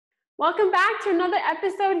Welcome back to another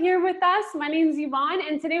episode here with us. My name is Ivonne,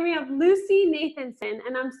 and today we have 𝗚𝗓𝗏 Nathanson,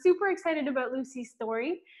 and I'm super excited about 𝗚𝗓𝗏's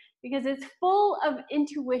story because it's full of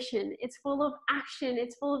intuition, it's full of action,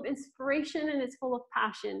 it's full of inspiration, and it's full of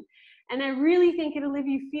passion. And I really think it'll leave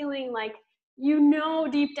you feeling like you know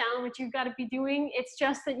deep down what you've got to be doing. It's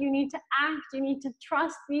just that you need to act, you need to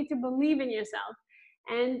trust, you need to believe in yourself.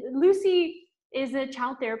 And 𝗚𝗓𝗏 is a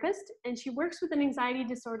child therapist, and she works with an anxiety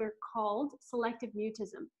disorder called selective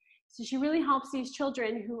mutism. So she really helps these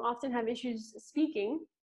children who often have issues speaking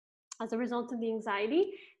as a result of the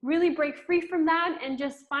anxiety, really break free from that and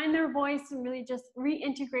just find their voice and really just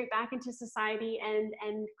reintegrate back into society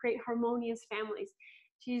and create harmonious families.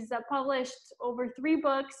 She's published over 3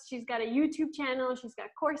 books. She's got a YouTube channel. She's got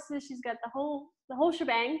courses. She's got the whole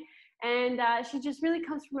shebang. And she just really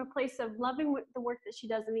comes from a place of loving the work that she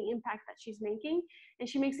does and the impact that she's making. And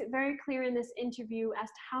she makes it very clear in this interview as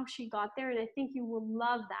to how she got there. And I think you will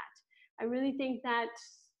love that. I really think that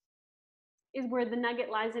is where the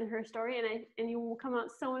nugget lies in her story, and you will come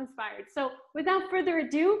out so inspired. So without further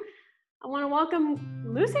ado, I want to welcome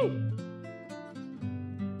𝗚𝗓𝗏.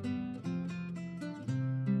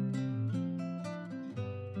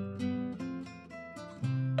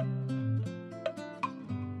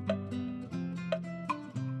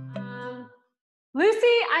 𝗚𝗓𝗏,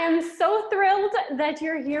 I am so thrilled that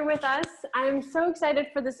you're here with us. I'm so excited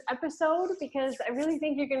for this episode because I really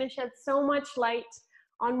think you're going to shed so much light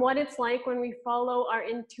on what it's like when we follow our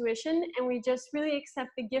intuition and we just really accept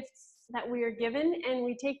the gifts that we are given and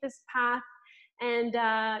we take this path. And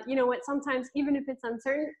you know what, sometimes even if it's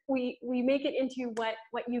uncertain, we make it into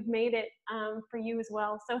what you've made it for you as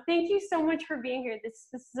well. So thank you so much for being here. This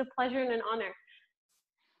is a pleasure and an honor.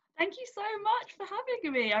 Thank you so much for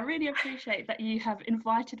having me. I really appreciate that you have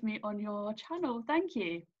invited me on your channel. Thank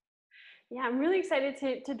you. Yeah, I'm really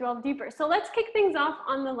excited to delve deeper. So let's kick things off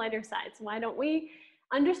on the lighter side. So why don't we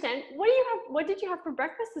understand, what did you have for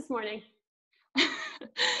breakfast this morning?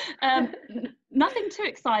 Nothing too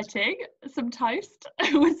exciting. Some toast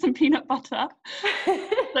with some peanut butter.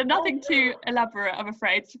 So nothing too elaborate, I'm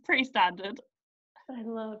afraid. It's pretty standard. But I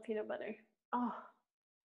love peanut butter. Oh,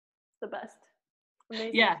 it's the best.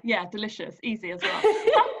 Amazing. Yeah, delicious, easy as well.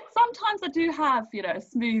 Sometimes I do have, you know, a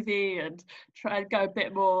smoothie and try and go a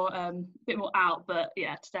bit more out, but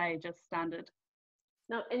yeah, today just standard.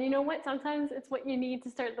 No, and you know what? Sometimes it's what you need to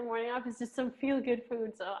start the morning off is just some feel-good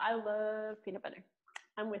food. So I love peanut butter.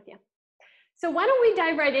 I'm with you. So why don't we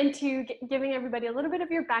dive right into giving everybody a little bit of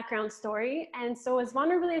your background story? And so as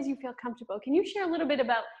vulnerably as you feel comfortable, can you share a little bit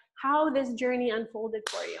about how this journey unfolded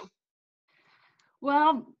for you?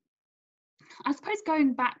 Well, I suppose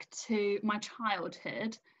going back to my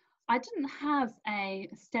childhood, I didn't have a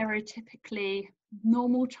stereotypically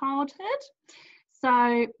normal childhood.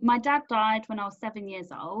 So my dad died when I was 7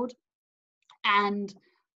 years old, and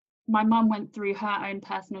my mum went through her own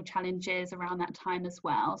personal challenges around that time as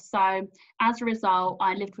well. So as a result,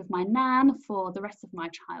 I lived with my nan for the rest of my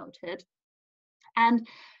childhood. And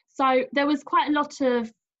so there was quite a lot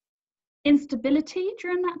of instability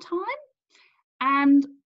during that time. And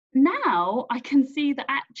now I can see that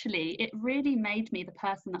actually it really made me the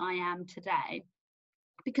person that I am today,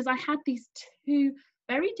 because I had these 2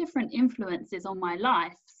 very different influences on my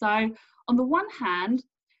life. So on the one hand,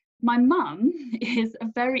 my mum is a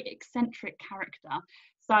very eccentric character.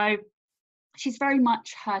 So she's very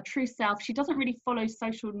much her true self. She doesn't really follow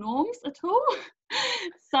social norms at all.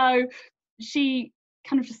 So she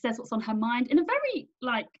kind of just says what's on her mind in a very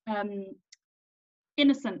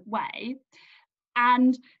innocent way.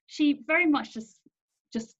 And she very much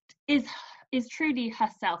just is truly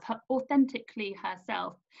herself, authentically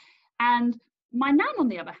herself. And my nan, on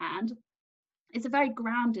the other hand, is a very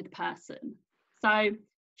grounded person. So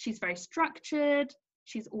she's very structured,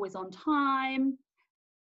 she's always on time,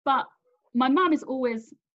 but my mum is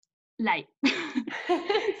always late.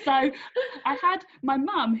 So I had my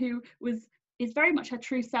mum who is very much her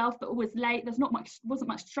true self, but always late. Wasn't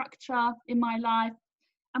much structure in my life.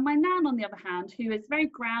 And my nan, on the other hand, who is very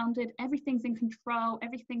grounded, everything's in control,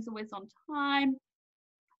 everything's always on time.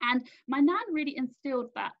 And my nan really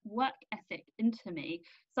instilled that work ethic into me.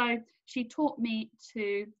 So she taught me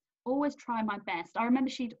to always try my best. I remember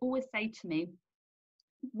she'd always say to me,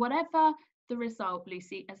 whatever the result,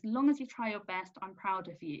 𝗚𝗓𝗏, as long as you try your best, I'm proud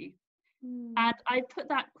of you. And I put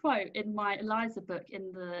that quote in my 𝗙iza book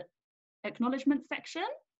in the acknowledgement section,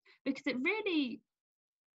 because it really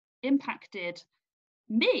impacted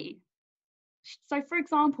me. So for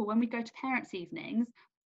example, when we go to parents' evenings,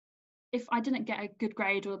 if I didn't get a good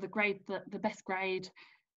grade or the best grade,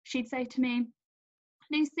 she'd say to me,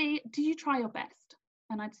 𝗚𝗓𝗏, do you try your best?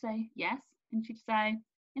 And I'd say yes. And she'd say,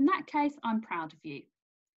 In that case, I'm proud of you.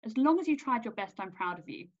 As long as you tried your best, I'm proud of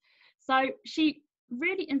you. So she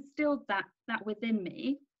really instilled that within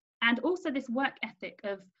me, and also this work ethic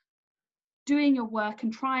of doing your work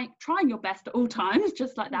and trying your best at all times,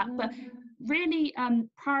 just like that, but really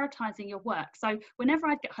prioritizing your work. So whenever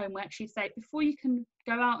I'd get homework, she'd say, before you can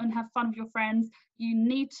go out and have fun with your friends, you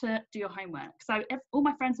need to do your homework. So all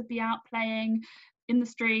my friends would be out playing in the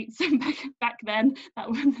streets back then, that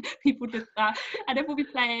when people did that, and everyone would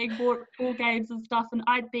be playing board games and stuff, and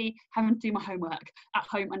I'd be having to do my homework at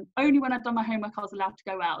home, and only when I'd done my homework I was allowed to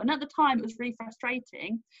go out. And at the time it was really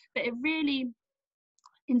frustrating, but it really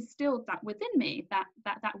instilled that within me,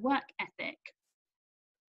 that work ethic,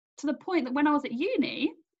 to the point that when I was at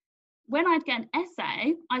uni, when I'd get an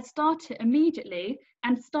essay, I'd start it immediately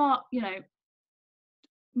and start, you know,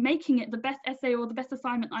 making it the best essay or the best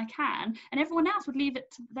assignment I can, and everyone else would leave it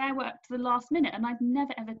to their work to the last minute, and I'd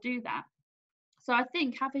never ever do that. So I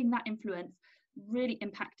think having that influence really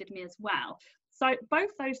impacted me as well. So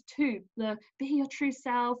both those two, the be your true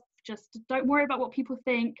self, just don't worry about what people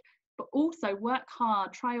think, but also work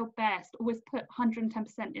hard, try your best, always put 110%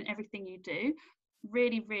 in everything you do,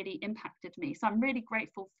 really, really impacted me. So I'm really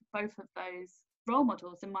grateful for both of those role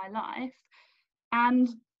models in my life. And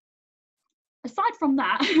aside from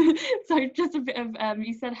that, so just a bit of,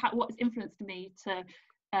 you said what has influenced me to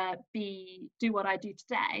do what I do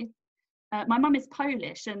today. My mum is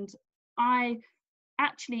Polish, and I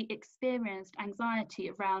actually experienced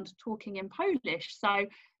anxiety around talking in Polish. So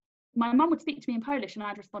my mum would speak to me in Polish and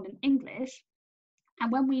I'd respond in English.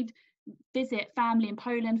 And when we'd visit family in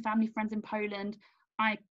Poland, family friends in Poland,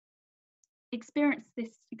 I experienced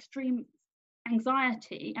this extreme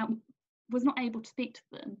anxiety and was not able to speak to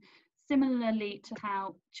them. Similarly to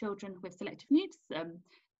how children with selective mutism,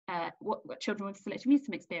 what children with selective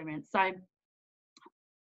mutism experience. So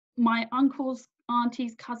my uncles,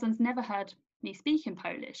 aunties, cousins never heard me speak in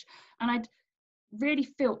Polish, and I'd really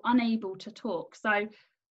feel unable to talk. So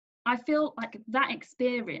I feel like that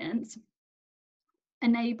experience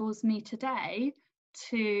enables me today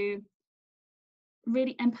to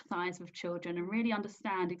really empathise with children and really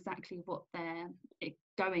understand exactly what they're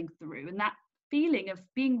going through, and that feeling of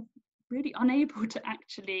being really unable to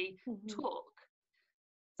actually talk.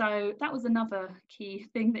 So that was another key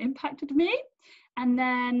thing that impacted me. And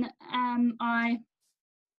then I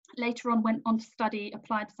later on went on to study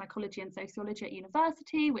applied psychology and sociology at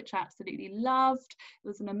university, which I absolutely loved. It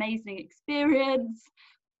was an amazing experience.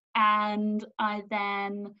 And I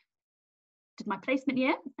then did my placement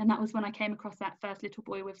year, and that was when I came across that first little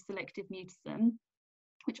boy with selective mutism,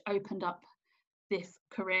 which opened up this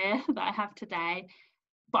career that I have today.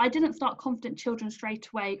 But I didn't start Confident Children straight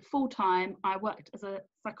away full time. I worked as a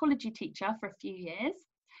psychology teacher for a few years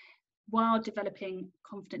while developing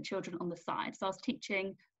Confident Children on the side. So I was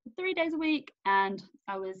teaching 3 days a week, and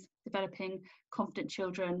I was developing Confident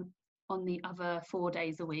Children on the other 4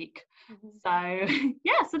 days a week. So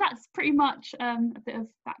yeah, so that's pretty much a bit of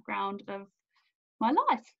background of my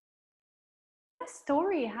life.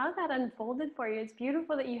 Story, how that unfolded for you. It's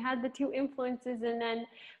beautiful that you had the two influences, and then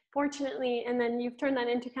fortunately, and then you've turned that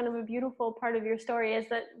into kind of a beautiful part of your story, is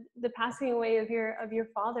that the passing away of your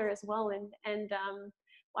father as well. And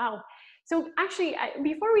wow. So actually,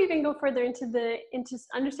 before we even go further into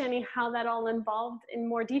understanding how that all involved in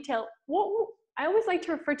more detail, what I always like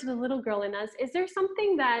to refer to the little girl in us. Is there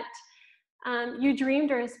something that you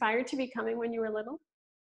dreamed or aspired to becoming when you were little?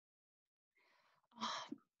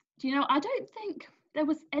 Do you know, I don't think there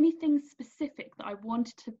was anything specific that I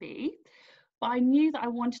wanted to be, but I knew that I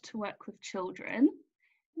wanted to work with children.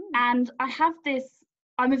 And I have this,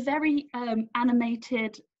 I'm a very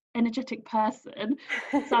animated, energetic person.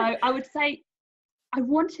 So I would say I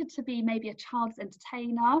wanted to be maybe a child's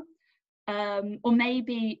entertainer, or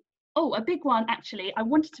maybe, a big one actually, I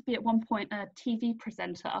wanted to be at one point a TV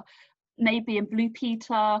presenter, maybe in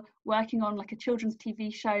𝗏𝗏𝗏𝗏, working on like a children's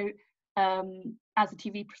TV show as a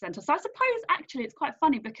TV presenter. So I suppose actually it's quite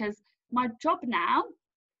funny, because my job now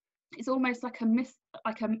is almost like a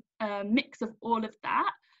mix of all of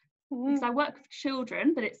that. Because I work with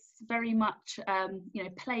children, but it's very much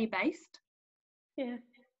play based. Yeah.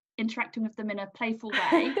 Interacting with them in a playful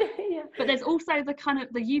way. Yeah. But there's also the kind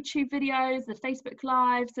of the YouTube videos, the Facebook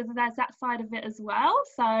Live, so there's that side of it as well.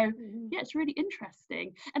 So yeah, it's really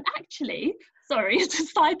interesting. And actually, sorry to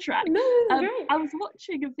sidetrack, no, great. I was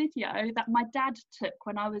watching a video that my dad took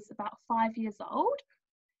when I was about 5 years old,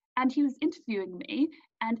 and he was interviewing me,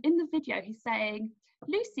 and in the video he's saying,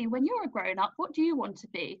 "Lucy, when you're a grown up, what do you want to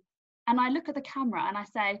be?" And I look at the camera and I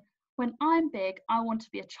say, "When I'm big, I want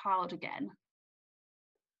to be a child again."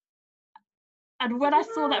 And when I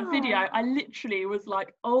saw that video, I literally was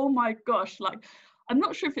like, oh my gosh, like, I'm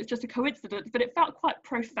not sure if it's just a coincidence, but it felt quite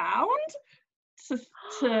profound to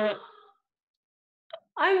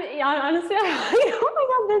honestly, I'm like, oh my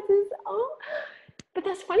God, this is, but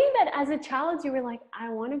that's funny that as a child, you were like, I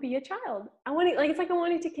want to be a child. I want to, like, it's like I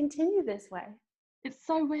wanted to continue this way. It's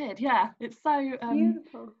so weird. Yeah. It's so,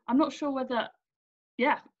 beautiful. I'm not sure whether,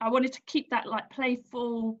 yeah, I wanted to keep that like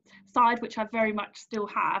playful side, which I very much still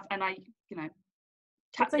have. And I, you know,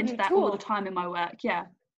 tap into that all the time in my work. Yeah.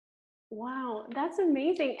 Wow, that's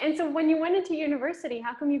amazing. And so when you went into university,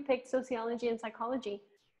 how come you picked sociology and psychology?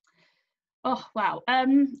 Oh, wow.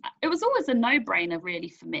 It was always a no-brainer really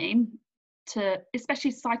for me,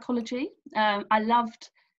 especially psychology. I loved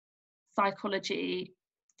psychology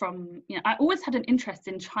from, you know, I always had an interest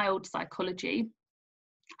in child psychology.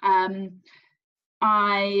 My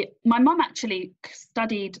mum actually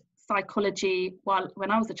studied psychology when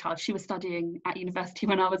I was a child. She was studying at university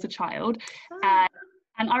when I was a child.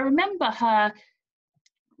 And I remember her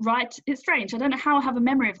it's strange, I don't know how I have a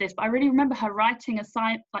memory of this, but I really remember her writing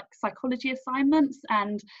like psychology assignments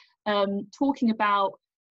and talking about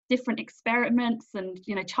different experiments and,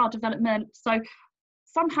 you know, child development. So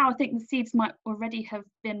somehow I think the seeds might already have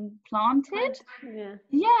been planted.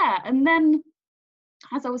 Yeah. And then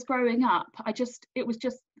as I was growing up, it was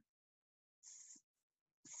just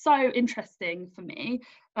so interesting for me.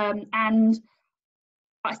 And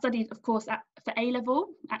I studied, of course, for A-level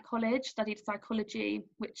at college, studied psychology,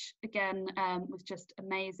 which again was just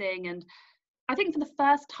amazing. And I think for the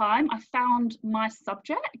first time I found my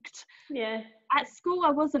subject. Yeah. At school,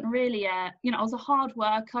 I wasn't really you know, I was a hard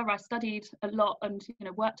worker. I studied a lot and, you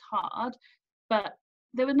know, worked hard, but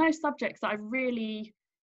there were no subjects that I really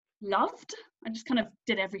loved. I just kind of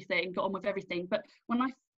did everything, got on with everything. But when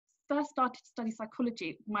I first started to study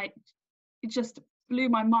psychology, it just blew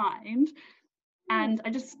my mind. And I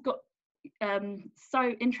just got so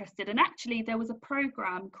interested. And actually, there was a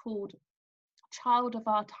program called Child of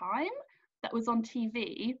Our Time that was on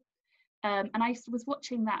TV. And I was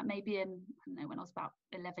watching that maybe in, I don't know, when I was about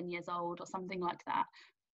 11 years old or something like that.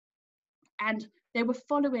 And they were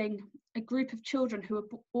following a group of children who were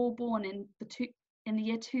all born in the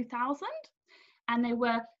year 2000. And they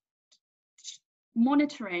were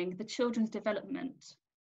monitoring the children's development.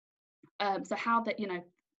 So how that, you know,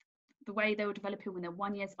 the way they were developing when they're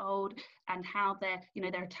 1 year old, and how their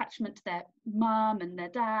attachment to their mum and their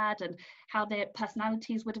dad, and how their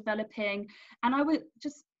personalities were developing. And I would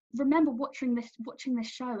just remember watching this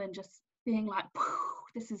show and just being like,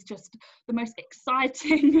 this is just the most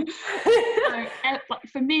exciting. Like,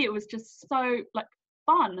 for me, it was just so like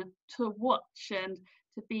fun to watch and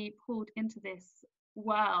to be pulled into this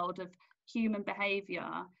world of human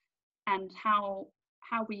behavior and how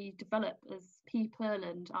we develop as people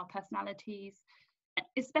and our personalities.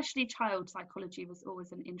 Especially child psychology was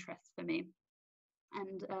always an interest for me.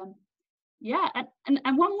 And yeah,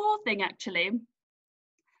 and one more thing, actually,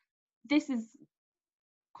 this is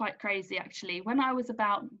quite crazy actually. When I was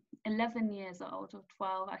about 11 years old or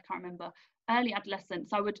 12, I can't remember, early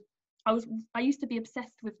adolescence, I used to be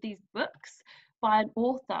obsessed with these books by an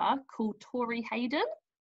author called 𝗬𝗏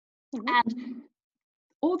and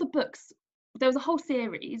all the books, there was a whole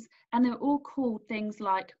series, and they were all called things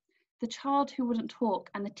like The Child Who Wouldn't Talk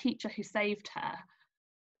and The Teacher Who Saved Her.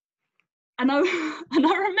 And I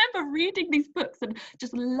remember reading these books and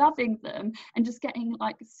just loving them and just getting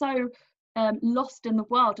like so lost in the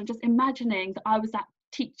world and just imagining that I was that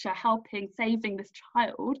teacher saving this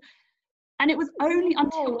child. And it was only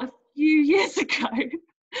until a few years ago,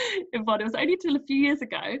 Ivonne, it was only until a few years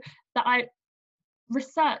ago that I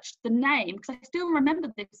researched the name, because I still remember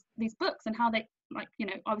these books and how they, like, you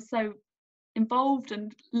know, I was so involved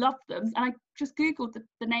and loved them. And I just googled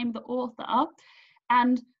the name of the author,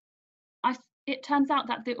 and it turns out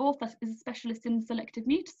that the author is a specialist in selective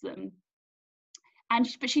mutism. And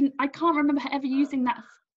I can't remember her ever using that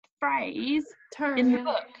phrase in the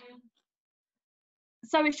book.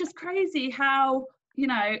 So it's just crazy how, you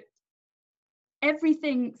know,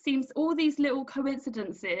 everything seems, all these little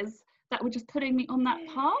coincidences that were just putting me on that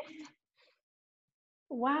path.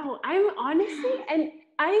 Wow, I'm honestly, and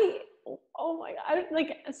oh my God,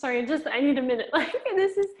 like, sorry, I need a minute. Like,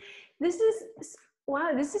 this is,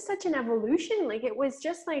 wow, this is such an evolution. Like, it was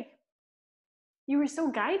just like, you were so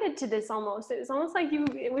guided to this almost. It was almost like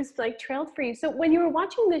it was like trailed for you. So when you were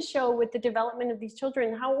watching this show with the development of these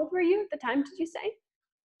children, how old were you at the time, did you say?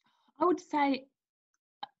 I would say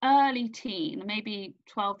early teen, maybe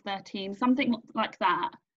 12, 13, something like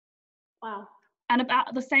that. Wow. And about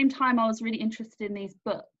at the same time, I was really interested in these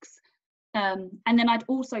books. And then I'd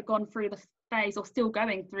also gone through the phase, or still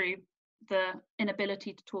going through the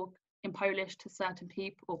inability to talk in Polish to certain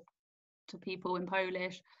people, to people in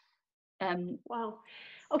Polish. Wow.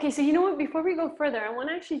 Okay, so you know what, before we go further, I want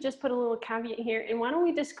to actually just put a little caveat here, and why don't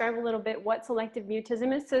we describe a little bit what selective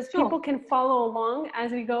mutism is, so as people can follow along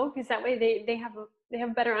as we go, because that way they have a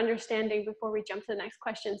better understanding before we jump to the next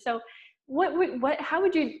question. So what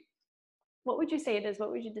would you say it is?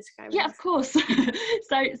 What would you describe it as? Of course.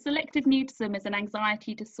 So selective mutism is an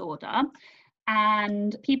anxiety disorder,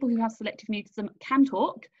 and people who have selective mutism can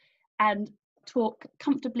talk and talk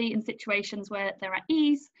comfortably in situations where they're at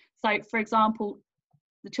ease. So for example,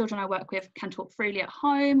 the children I work with can talk freely at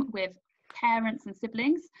home with parents and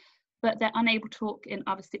siblings, but they're unable to talk in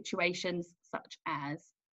other situations, such as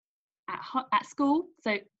at school.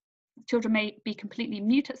 So children may be completely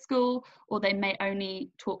mute at school, or they may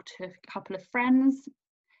only talk to a couple of friends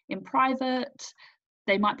in private.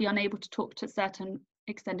 They might be unable to talk to certain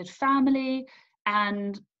extended family,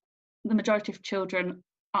 and the majority of children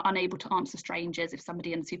are unable to answer strangers. If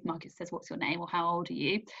somebody in the supermarket says, "What's your name?" or "How old are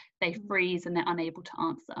you?" they freeze and they're unable to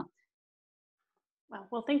answer.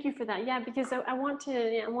 Well, thank you for that. Yeah, because I want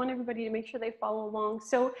everybody to make sure they follow along.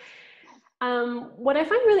 So what I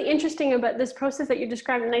find really interesting about this process that you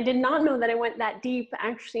described, and I did not know that it went that deep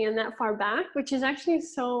actually and that far back, which is actually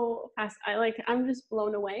so fast. I'm just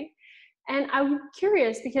blown away. And I'm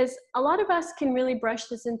curious because a lot of us can really brush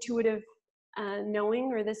this intuitive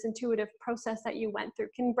knowing, or this intuitive process that you went through,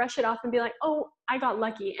 can brush it off and be like, oh, I got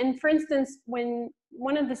lucky. And for instance, when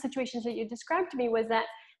one of the situations that you described to me was that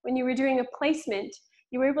when you were doing a placement,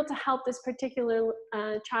 you were able to help this particular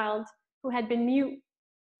child who had been mute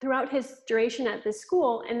throughout his duration at this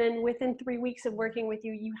school. And then within 3 weeks of working with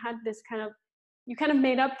you, you had this you kind of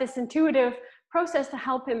made up this intuitive process to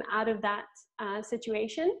help him out of that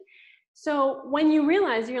situation. So when you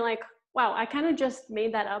realize, you're like, wow, I kind of just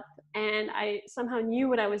made that up, and I somehow knew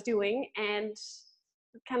what I was doing, and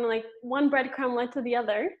kind of like one breadcrumb led to the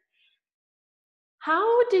other.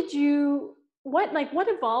 How did you, what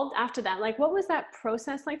evolved after that? Like, what was that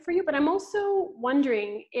process like for you? But I'm also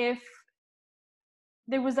wondering if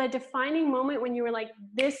there was a defining moment when you were like,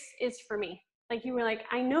 this is for me. Like you were like,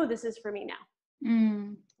 I know this is for me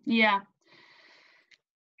now. Yeah.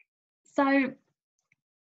 So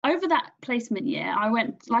over that placement year, I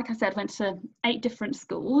went to 8 different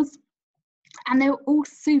schools, and they were all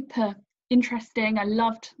super interesting. I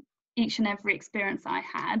loved each and every experience I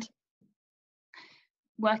had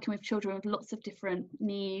working with children with lots of different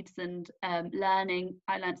needs and learning.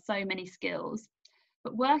 I learned so many skills.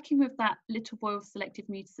 But working with that little boy with selective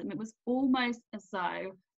mutism, it was almost as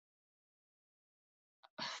though,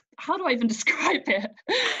 how do I even describe it?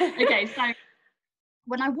 Okay, so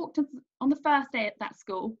when I walked on the first day at that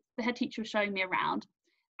school, the head teacher was showing me around,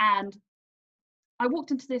 and I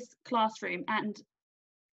walked into this classroom, and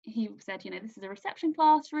he said, this is a reception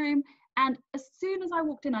classroom. And as soon as I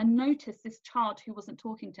walked in, I noticed this child who wasn't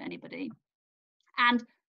talking to anybody. And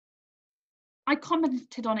I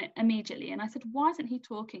commented on it immediately, and I said, why isn't he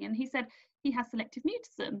talking? And he said, he has selective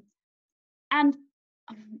mutism. And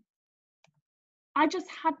I just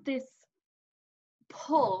had this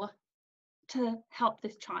pull to help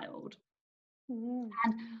this child. And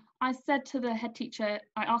I said to the head teacher,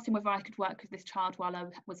 I asked him whether I could work with this child while I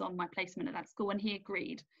was on my placement at that school, and he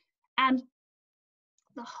agreed. And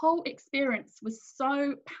the whole experience was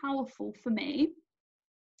so powerful for me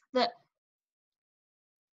that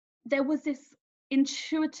there was this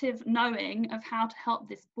intuitive knowing of how to help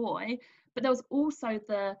this boy, but there was also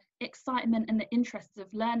the excitement and the interest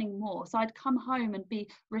of learning more. So I'd come home and be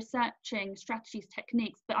researching strategies,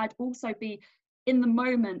 techniques, but I'd also be in the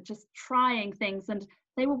moment just trying things, and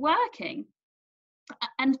they were working.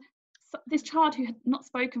 And so this child who had not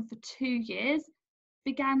spoken for 2 years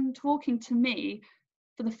began talking to me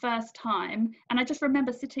for the first time. And I just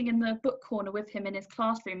remember sitting in the book corner with him in his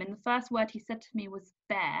classroom, and the first word he said to me was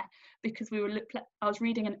bear, because I was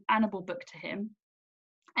reading an animal book to him,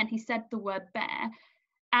 and he said the word bear.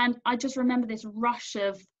 And I just remember this rush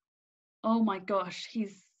of, oh my gosh,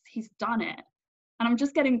 he's done it. And I'm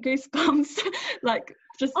just getting goosebumps, like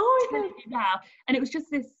just telling you now. And it was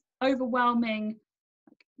just this overwhelming,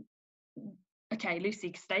 okay,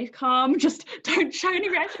 Lucy, stay calm, just don't show any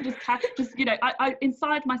reaction, just I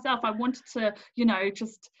inside myself, I wanted to,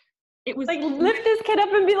 it was like, lift this kid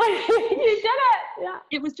up and be like, you did it. Yeah.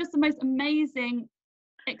 It was just the most amazing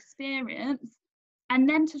experience. And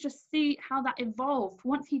then to just see how that evolved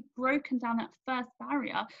once he'd broken down that first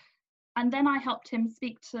barrier. And then I helped him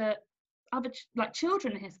speak to other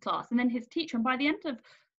children in his class, and then his teacher. And by the end of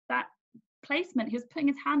that placement, he was putting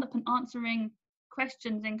his hand up and answering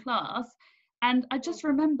questions in class. And I just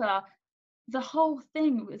remember the whole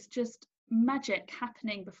thing was just magic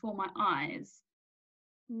happening before my eyes.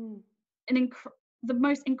 Mm. The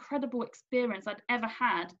most incredible experience I'd ever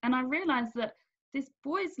had. And I realized that this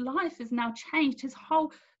boy's life is now changed. His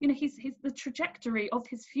whole, the trajectory of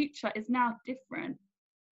his future is now different.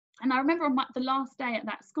 And I remember on the last day at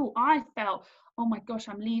that school, I felt, oh my gosh,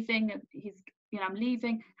 I'm leaving. And I'm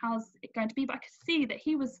leaving. How's it going to be? But I could see that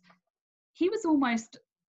he was almost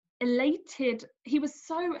elated. He was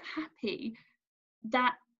so happy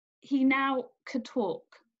that he now could talk.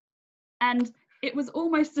 And it was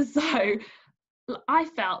almost as though I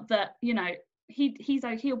felt that,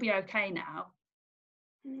 he'll be okay now.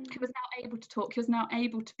 He was now able to talk. He was now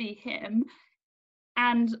able to be him.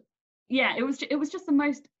 And yeah, it was just the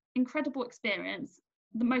most incredible experience,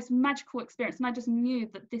 the most magical experience. And I just knew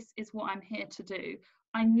that this is what I'm here to do.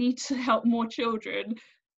 I need to help more children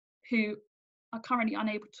who are currently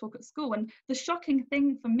unable to talk at school. And the shocking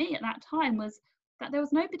thing for me at that time was that there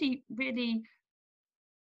was nobody really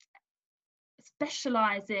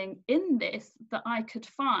specializing in this that I could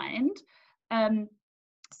find.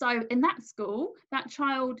 So in that school, that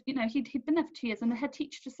child, he'd been there for 2 years, and the head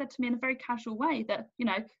teacher just said to me in a very casual way that,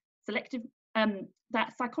 selective,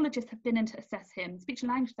 that psychologists have been in to assess him, speech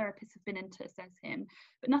and language therapists have been in to assess him,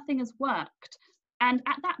 but nothing has worked. And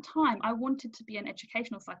at that time, I wanted to be an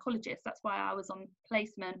educational psychologist. That's why I was on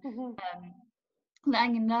placement,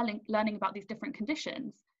 learning about these different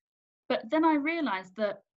conditions. But then I realized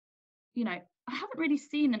that, I haven't really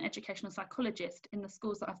seen an educational psychologist in the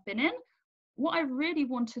schools that I've been in. What I really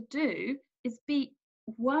want to do is be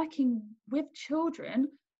working with children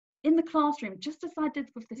in the classroom, just as I did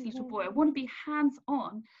with this little boy. I want to be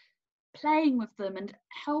hands-on, playing with them and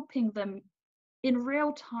helping them in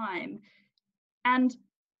real time. And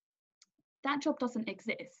that job doesn't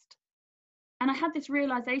exist. And I had this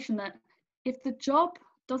realization that if the job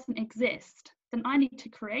doesn't exist, then I need to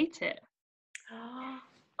create it.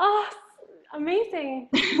 Oh, amazing.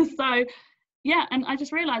 So yeah, and I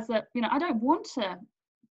just realized that, I don't want to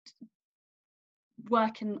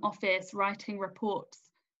work in an office writing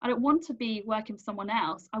reports. I don't want to be working for someone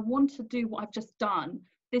else. I want to do what I've just done.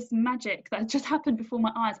 This magic that just happened before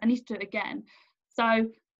my eyes, I need to do it again.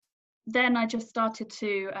 So then I just started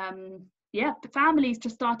to, the families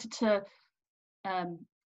just started to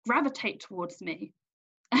gravitate towards me.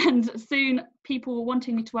 And soon people were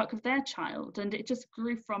wanting me to work with their child, and it just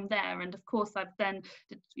grew from there. And of course, I've then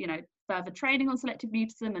did, further training on selective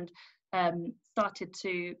mutism, and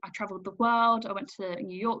I traveled the world. I went to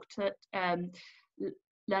New York to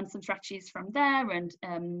learn some strategies from there,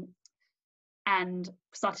 and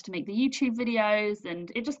started to make the YouTube videos.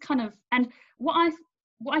 And it just kind of, and what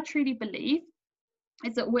I truly believe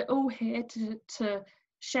is that we're all here to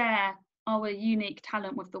share our unique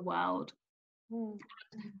talent with the world.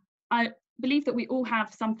 I believe that we all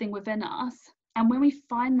have something within us, and when we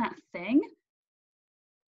find that thing,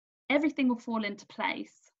 everything will fall into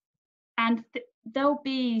place, and there'll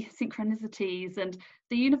be synchronicities, and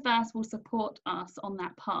the universe will support us on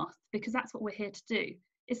that path, because that's what we're here to do,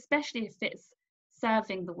 especially if it's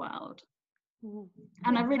serving the world.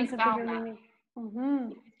 And I really found that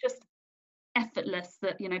it's just effortless,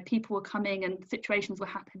 that people were coming and situations were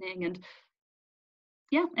happening, and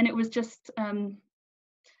and it was just I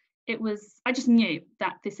just knew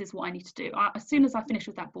that this is what I need to do. As soon as I finished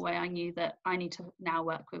with that boy, I knew that I need to now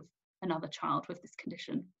work with another child with this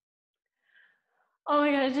condition. Oh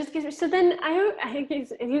my God, it just gives me, so then it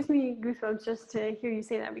gives me goosebumps just to hear you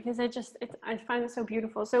say that, because I find it so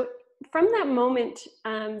beautiful. So from that moment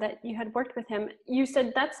that you had worked with him, you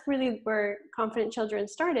said that's really where Confident Children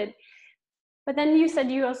started. But then you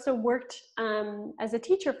said you also worked as a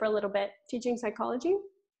teacher for a little bit, teaching psychology.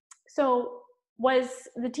 So was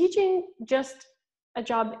the teaching just a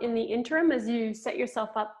job in the interim as you set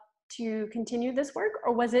yourself up to continue this work,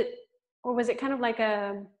 or was it kind of like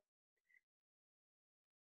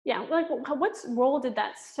what role did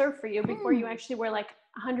that serve for you before you actually were like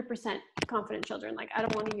 100% Confident Children, like I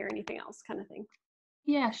don't want to hear anything else kind of thing?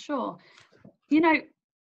 Yeah, sure. I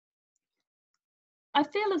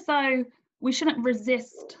feel as though we shouldn't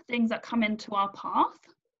resist things that come into our path.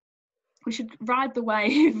 We should ride the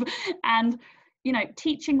wave. And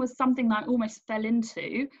teaching was something that I almost fell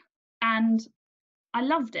into, and I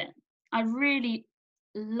loved it. I really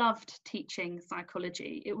loved teaching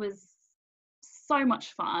psychology. It was so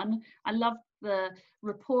much fun. I loved the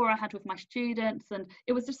rapport I had with my students, and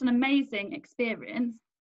it was just an amazing experience.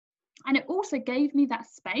 And it also gave me that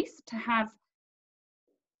space to have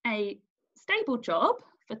a stable job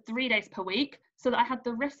for 3 days per week, so that I had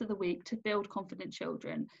the rest of the week to build Confident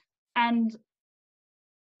Children. And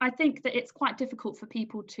I think that it's quite difficult for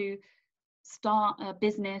people to start a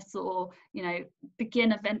business or, you know,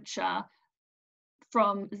 begin a venture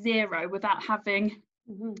from zero without having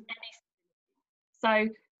any. So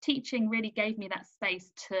teaching really gave me that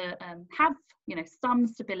space to have, you know, some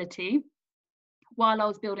stability while I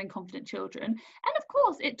was building confident children. And of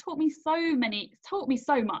course, it taught me so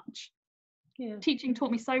much. Yeah. Teaching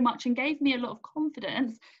taught me so much and gave me a lot of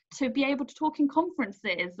confidence to be able to talk in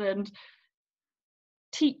conferences and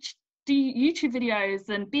teach, do YouTube videos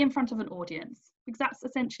and be in front of an audience, because that's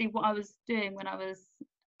essentially what I was doing when I was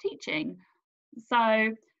teaching.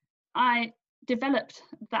 So I developed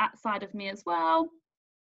that side of me as well.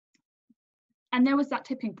 And there was that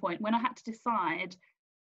tipping point when I had to decide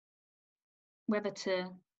whether to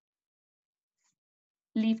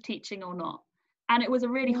leave teaching or not. And it was a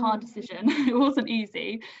really hard decision. It wasn't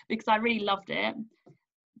easy because I really loved it.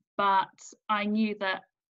 But I knew that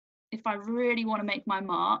if I really want to make my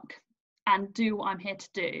mark and do what I'm here to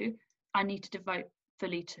do, I need to devote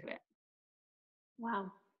fully to it.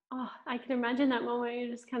 Wow. Oh, I can imagine that moment. You're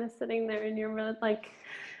just kind of sitting there and you're like,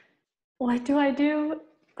 what do I do?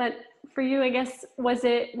 But for you, I guess, was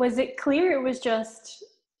it clear? It was just,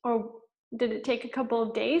 or did it take a couple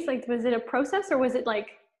of days? Like, was it a process, or was it like?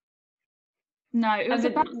 No, it was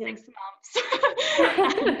about 6 months.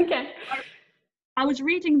 Okay. I was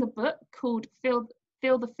reading the book called Feel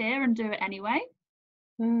the Fear and Do It Anyway.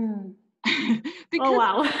 Oh,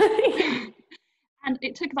 wow. And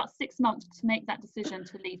it took about 6 months to make that decision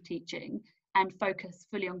to leave teaching and focus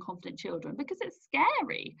fully on confident children, because it's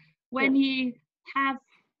scary when you have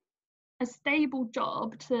a stable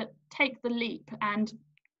job to take the leap and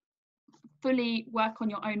fully work on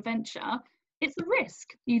your own venture. It's a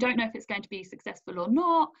risk. You don't know if it's going to be successful or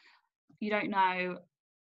not. You don't know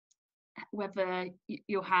whether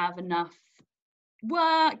you'll have enough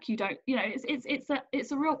work. You don't, you know,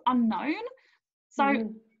 it's a real unknown. So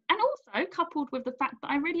and also coupled with the fact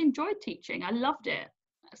that I really enjoyed teaching, I loved it.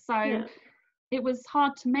 So it was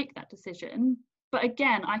hard to make that decision. But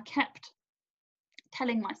again, I kept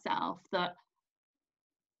telling myself that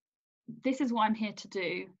this is what I'm here to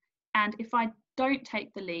do, and if I don't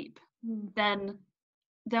take the leap, then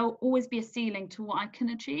there'll always be a ceiling to what I can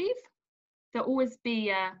achieve. There'll always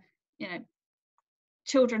be you know,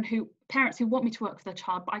 parents who want me to work with their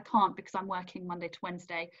child, but I can't because I'm working Monday to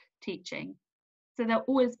Wednesday teaching. So there'll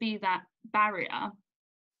always be that barrier.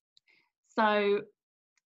 So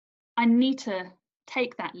I need to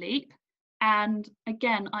take that leap. And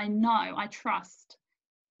again, I trust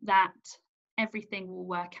that everything will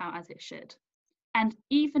work out as it should. And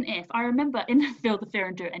even if, I remember in Feel the Fear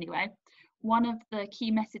and Do It Anyway, one of the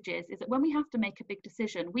key messages is that when we have to make a big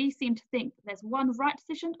decision, we seem to think there's one right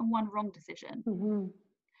decision and one wrong decision.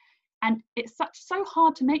 And it's so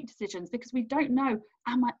hard to make decisions because we don't know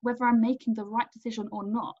whether I'm making the right decision or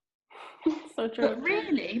not. So true. But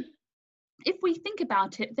really, if we think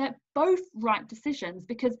about it, they're both right decisions,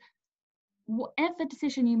 because whatever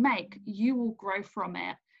decision you make, you will grow from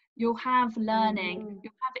it. You'll have learning,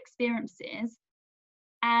 you'll have experiences,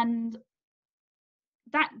 and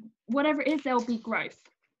that whatever it is, there'll be growth.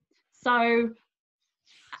 So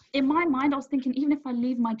in my mind, I was thinking, even if I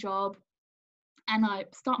leave my job and I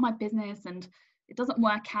start my business and it doesn't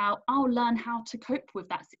work out, I'll learn how to cope with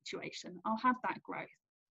that situation. I'll have that growth.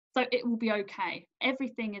 So it will be okay.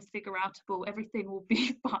 Everything is figure outable. Everything will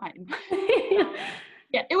be fine.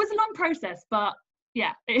 Yeah, it was a long process, but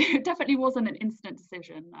yeah, it definitely wasn't an instant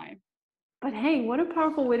decision, no. But hey, what a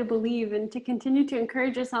powerful way to believe and to continue to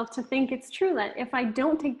encourage yourself to think it's true that if I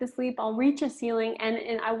don't take this leap, I'll reach a ceiling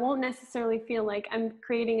and I won't necessarily feel like I'm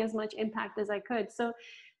creating as much impact as I could. So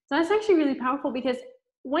that's actually really powerful, because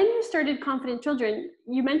when you started Confident Children,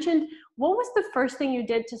 you mentioned, what was the first thing you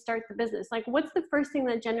did to start the business? Like, what's the first thing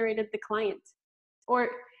that generated the client? Or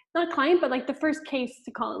not client, but like the first case,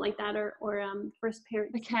 to call it like that, or first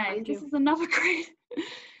parent. Okay, this is another great.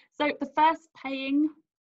 So the first paying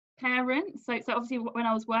parent, so obviously when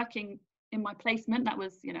I was working in my placement, that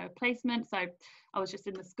was, you know, a placement, so I was just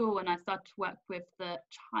in the school and I started to work with the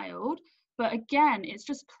child. But again, it's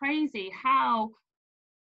just crazy how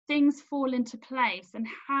things fall into place, and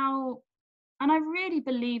I really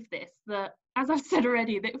believe this, that, as I've said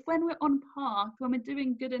already, that when we're on path, when we're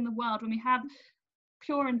doing good in the world, when we have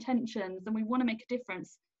pure intentions and we want to make a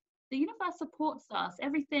difference, the universe supports us.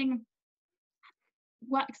 Everything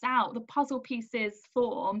works out, the puzzle pieces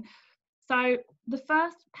form. So the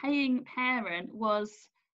first paying parent was,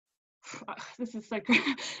 this is so good.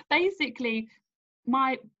 Basically,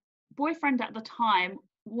 my boyfriend at the time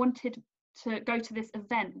wanted to go to this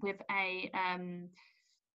event with a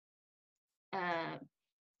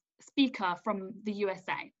speaker from the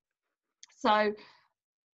USA. So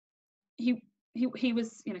he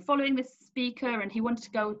was, you know, following this speaker, and he wanted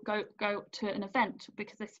to go to an event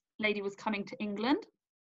because this lady was coming to England.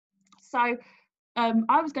 So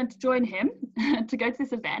I was going to join him to go to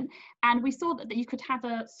this event, and we saw that you could have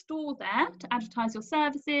a store there to advertise your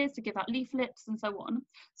services, to give out leaflets and so on.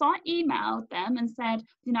 So I emailed them and said,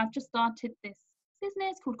 you know, I've just started this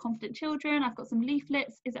business called Confident Children. I've got some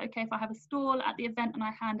leaflets. Is it okay if I have a stall at the event and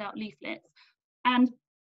I hand out leaflets? And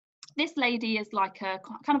this lady is like a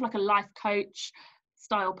kind of like a life coach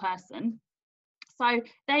style person. So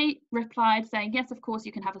they replied saying, yes, of course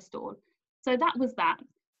you can have a stall. So that was that.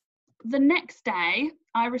 The next day,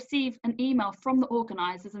 I received an email from the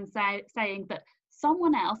organisers and saying that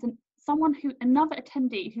someone else, and another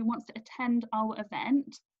attendee who wants to attend our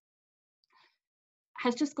event,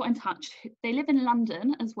 has just got in touch. They live in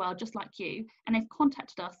London as well, just like you, and they've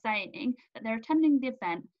contacted us saying that they're attending the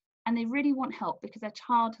event and they really want help because their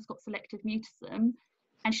child has got selective mutism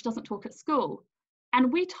and she doesn't talk at school.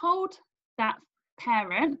 And we told that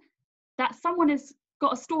parent that someone has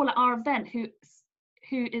got a stall at our event who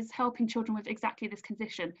is helping children with exactly this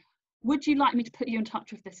condition. Would you like me to put you in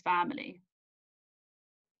touch with this family?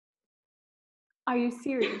 Are you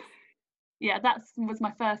serious? Yeah, that was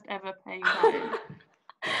my first ever paying client.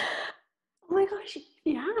 Oh my gosh,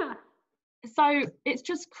 yeah. So it's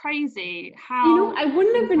just crazy how, you know, I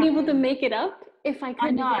wouldn't have been able to make it up if I could. I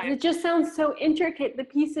know. It just sounds so intricate, the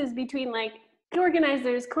pieces between like the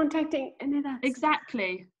organizers contacting and that's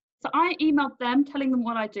exactly. So I emailed them telling them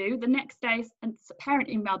what I do. The next day, and parent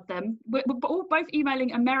emailed them. We're both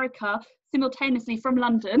emailing America simultaneously from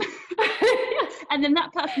London. And then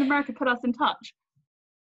that person in America put us in touch.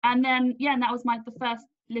 And then, yeah, and that was the first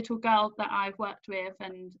little girl that I've worked with.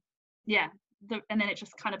 And yeah, and then it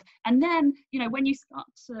just kind of, and then, you know, when you start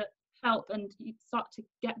to help and you start to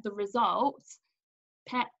get the results,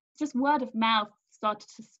 just word of mouth started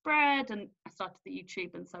to spread, and I started the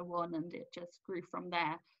YouTube and so on, and it just grew from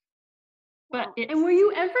there. But wow. And were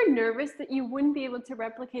you ever nervous that you wouldn't be able to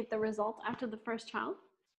replicate the result after the first child?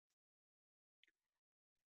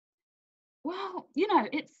 Well, you know,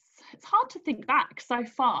 it's hard to think back so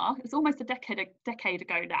far. It's almost a decade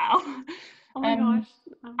ago now. Oh my gosh.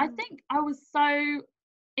 I think I was so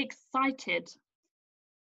excited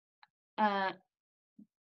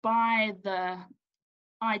by the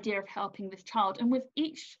idea of helping this child, and with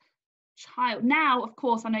each child now, of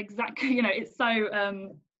course, I know exactly, you know, it's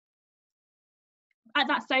so at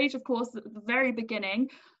that stage, of course, at the very beginning,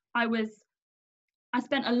 I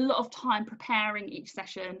spent a lot of time preparing each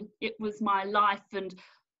session. It was my life, and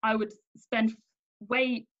I would spend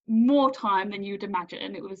way more time than you'd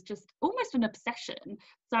imagine. It was just almost an obsession.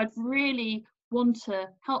 So I'd really want to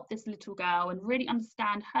help this little girl and really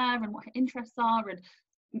understand her and what her interests are, and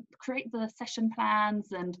create the session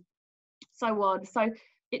plans and so on. So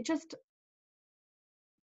it just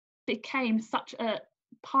became such a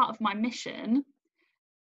part of my mission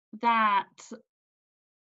that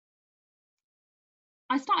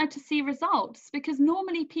I started to see results, because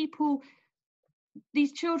normally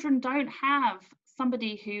these children don't have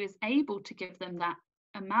somebody who is able to give them that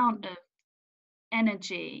amount of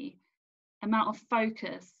energy, amount of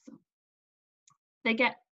focus. They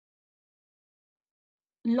get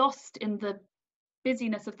lost in the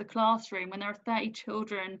busyness of the classroom when there are 30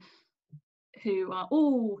 children who are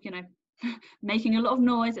all, you know, making a lot of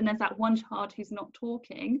noise, and there's that one child who's not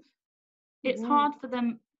talking. It's hard for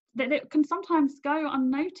them, that it can sometimes go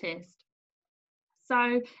unnoticed.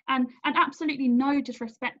 So, and absolutely no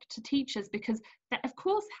disrespect to teachers, because of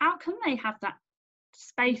course, how can they have that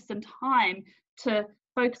space and time to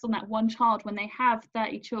focus on that one child when they have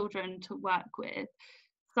 30 children to work with?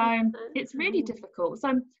 So it's really difficult.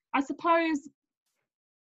 So I suppose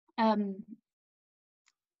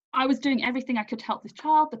I was doing everything I could to help this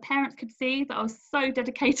child. The parents could see that I was so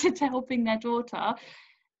dedicated to helping their daughter.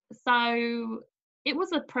 So it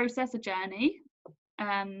was a process, a journey.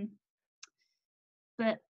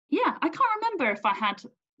 But yeah, I can't remember if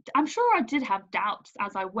I'm sure I did have doubts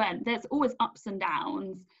as I went. There's always ups and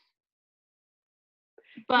downs.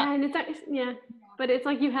 But yeah, and but it's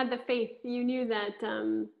like you had the faith. You knew that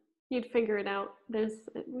you'd figure it out.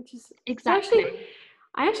 Which is exactly. So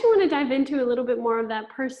I actually want to dive into a little bit more of that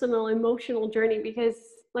personal, emotional journey, because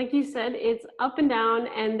like you said, it's up and down,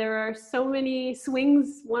 and there are so many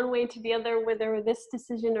swings one way to the other, whether this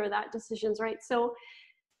decision or that decision's right. So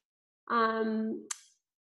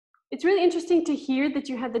it's really interesting to hear that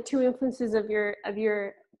you had the two influences of your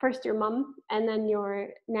first, your mom, and then your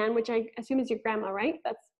nan, which I assume is your grandma, right?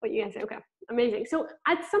 That's what you guys say. Okay, amazing. So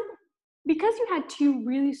because you had two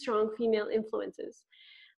really strong female influences,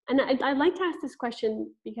 And I'd like to ask this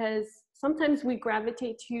question because sometimes we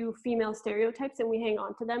gravitate to female stereotypes and we hang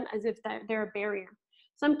on to them as if they're a barrier.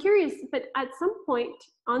 So I'm curious, but at some point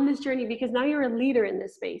on this journey, because now you're a leader in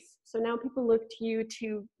this space, so now people look to you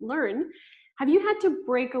to learn, have you had to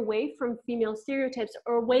break away from female stereotypes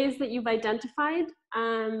or ways that you've identified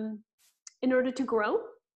in order to grow?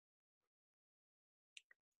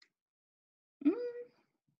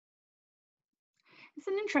 It's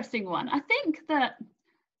an interesting one. I think that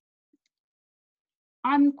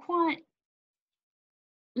I'm quite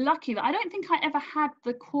lucky that I don't think I ever had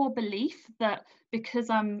the core belief that because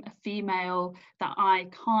I'm a female that I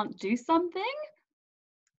can't do something.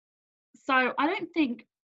 So I don't think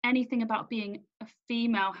anything about being a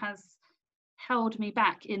female has held me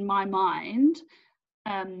back in my mind.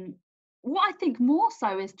 What I think more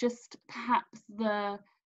so is just perhaps the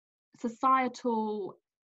societal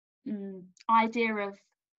idea of,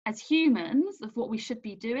 as humans, of what we should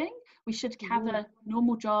be doing. We should have a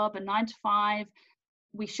normal job, a 9 to 5.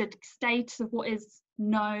 We should stay to what is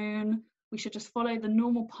known. We should just follow the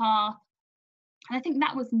normal path. And I think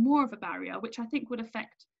that was more of a barrier, which I think would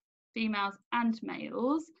affect females and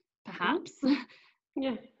males, perhaps.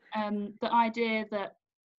 Yeah. The idea that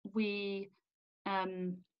we,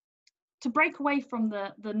 to break away from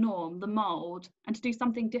the norm, the mold, and to do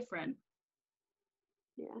something different.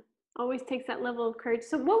 Yeah, always takes that level of courage.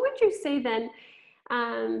 So what would you say then,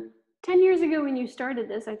 10 years ago when you started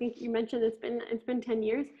this, I think you mentioned it's been 10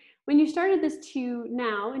 years, when you started this to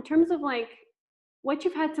now, in terms of like what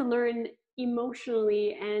you've had to learn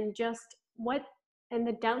emotionally and just and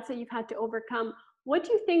the doubts that you've had to overcome, what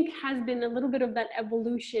do you think has been a little bit of that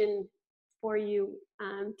evolution for you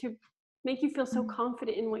to make you feel so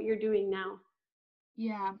confident in what you're doing now?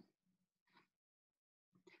 Yeah.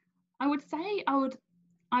 I would say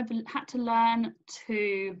I've had to learn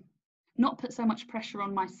to not put so much pressure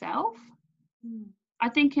on myself. I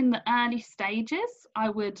think in the early stages, I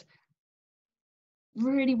would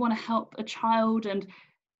really want to help a child and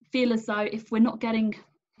feel as though if we're not getting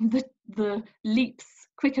the leaps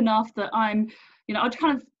quick enough that I'd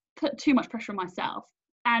kind of put too much pressure on myself.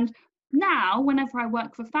 And now, whenever I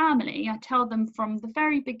work for family, I tell them from the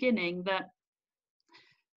very beginning that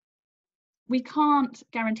we can't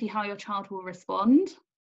guarantee how your child will respond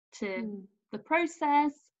to the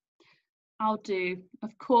process. I'll do,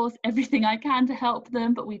 of course, everything I can to help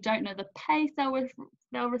them, but we don't know the pace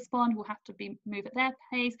they'll respond. We'll have to move at their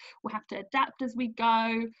pace. We'll have to adapt as we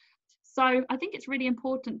go. So I think it's really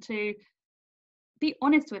important to be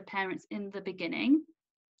honest with parents in the beginning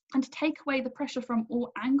and to take away the pressure from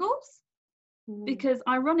all angles. Because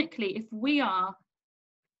ironically, if we are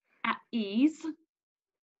at ease,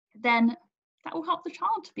 then that will help the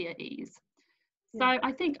child to be at ease. So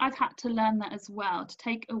I think I've had to learn that as well, to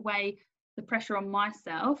take away the pressure on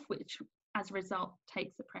myself, which as a result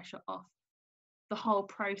takes the pressure off the whole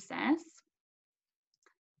process.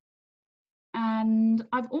 And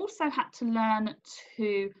I've also had to learn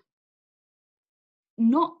to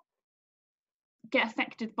not get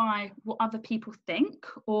affected by what other people think,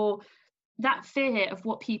 or that fear of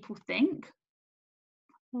what people think,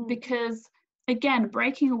 because again,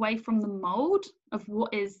 breaking away from the mold of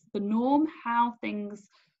what is the norm, how things,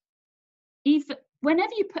 even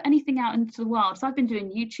whenever you put anything out into the world. So I've been doing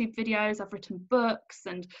YouTube videos, I've written books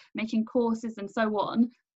and making courses and so on.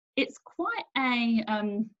 It's quite a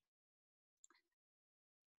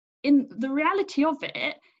in the reality of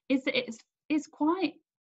it is that it's quite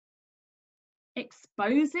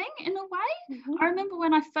exposing in a way. I remember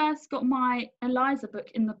when I first got my 𝗷𝗲𝗶𝗃𝗃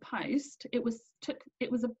book in the post, it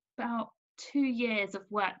was about 2 years of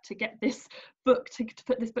work to get this book, to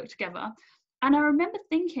put this book together. And I remember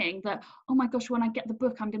thinking that, oh my gosh, when I get the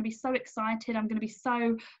book, I'm going to be so excited. I'm going to be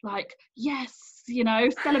so like, yes,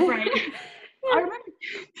 celebrate. I remember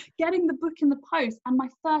getting the book in the post and my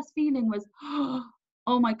first feeling was,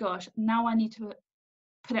 oh my gosh, now I need to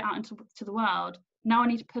put it out into the world. Now I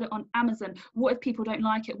need to put it on Amazon. What if people don't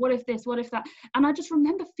like it? What if this? What if that? And I just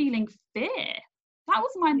remember feeling fear. That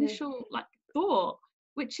was my initial thought,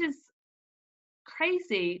 which is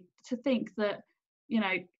crazy to think that,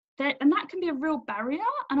 and that can be a real barrier.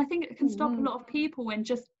 And I think it can stop a lot of people in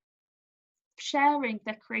just sharing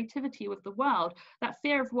their creativity with the world, that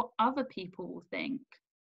fear of what other people will think.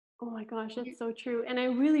 Oh my gosh, that's so true. And I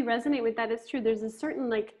really resonate with that. It's true. There's a certain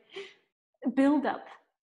build up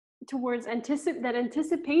towards that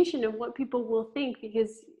anticipation of what people will think,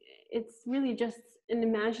 because it's really just an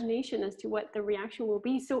imagination as to what the reaction will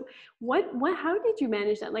be. So how did you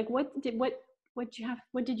manage that? What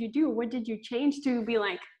did you do? What did you change to be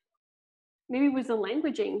like, maybe it was a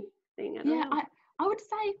languaging thing? I don't know. I would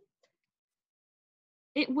say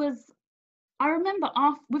it was, I remember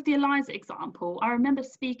with the 𝗲𝗲𝗲 example, I remember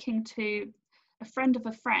speaking to a friend of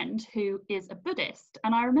a friend who is a Buddhist,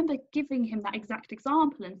 and I remember giving him that exact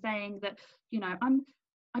example and saying that, you know,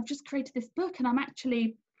 I've just created this book, and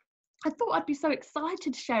I thought I'd be so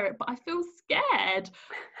excited to share it, but I feel scared.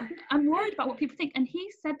 I'm worried about what people think. And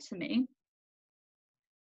he said to me,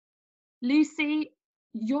 𝗬𝗲𝗲,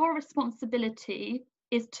 your responsibility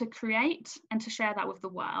is to create and to share that with the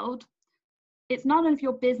world. It's none of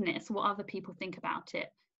your business what other people think about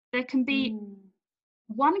it. There can be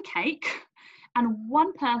one cake and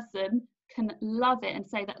one person can love it and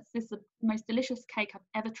say that this is the most delicious cake I've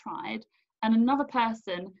ever tried, and another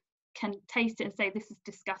person can taste it and say this is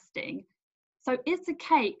disgusting. So is the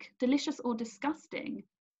cake delicious or disgusting?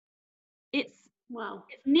 It's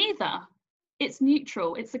neither. It's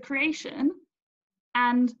neutral. It's a creation,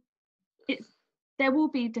 and there will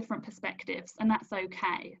be different perspectives, and that's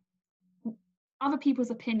okay. Other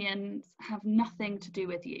people's opinions have nothing to do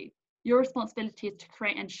with you. Your responsibility is to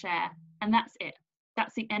create and share, and that's it.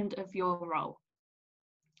 That's the end of your role.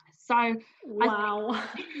 So I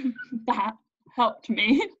think that helped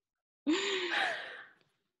me.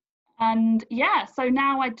 And yeah, so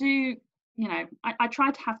now I do, you know, I try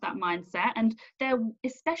to have that mindset, and there,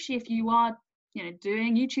 especially if you are, you know,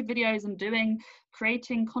 doing YouTube videos and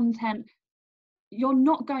creating content, you're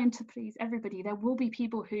not going to please everybody. There will be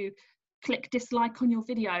people who click dislike on your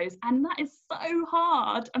videos, and that is so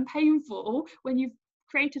hard and painful when you've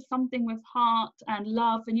created something with heart and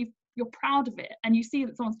love, and you're proud of it, and you see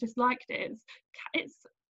that someone's disliked it. It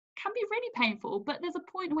can be really painful, but there's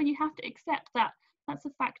a point where you have to accept that that's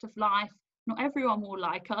a fact of life. Not everyone will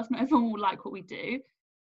like us, not everyone will like what we do,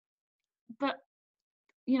 but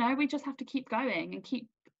you know, we just have to keep going and keep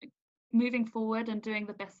moving forward and doing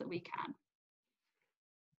the best that we can.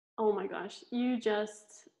 Oh my gosh, you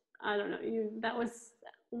just, I don't know, that was,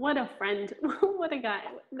 what a friend. What a guy.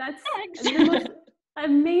 That's the most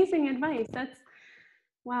amazing advice.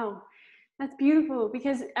 Wow, that's beautiful,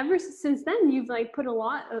 because ever since then you've like put a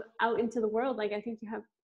lot out into the world. Like I think you have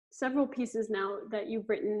several pieces now that you've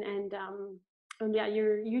written, and yeah,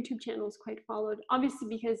 your YouTube channel is quite followed, obviously,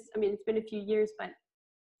 because I mean it's been a few years, but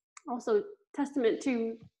also testament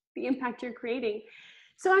to the impact you're creating.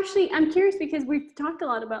 So actually, I'm curious, because we've talked a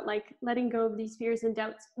lot about like letting go of these fears and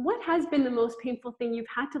doubts. What has been the most painful thing you've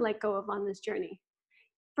had to let go of on this journey?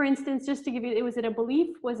 For instance, just to give you, was it a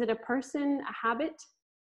belief? Was it a person, a habit?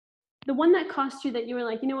 The one that cost you, that you were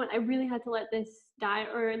like, you know what, I really had to let this die,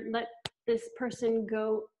 or let this person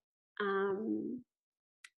go,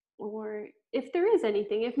 or if there is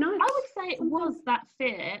anything, if not. I would say it was that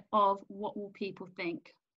fear of what will people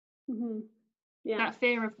think. Yeah. That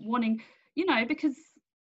fear of wanting, you know, because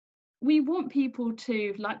we want people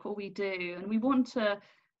to like what we do, and we want to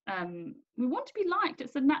be liked.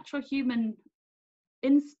 It's a natural human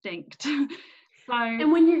instinct. So,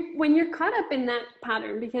 and when you're caught up in that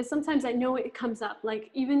pattern, because sometimes I know it comes up, like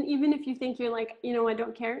even if you think you're like, you know, I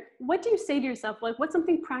don't care, what do you say to yourself? Like, what's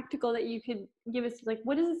something practical that you could give us? Like,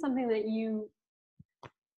 what is it, something that you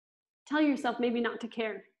tell yourself maybe not to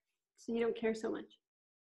care, so you don't care so much?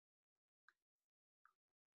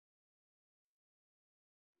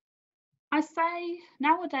 I say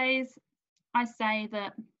nowadays, I say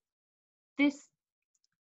that this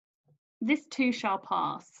too shall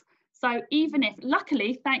pass. So even if,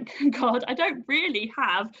 luckily, thank God, I haven't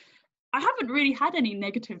really had any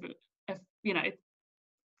negative, you know,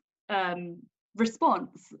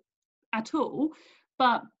 response at all.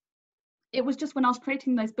 But it was just when I was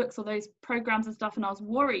creating those books or those programs and stuff, and I was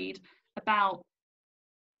worried about,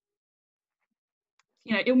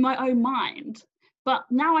 you know, in my own mind. But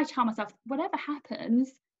now I tell myself, whatever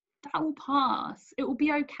happens, that will pass. It will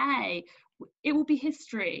be okay. It will be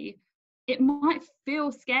history. It might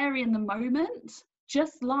feel scary in the moment,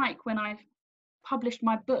 just like when I published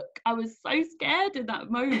my book. I was so scared in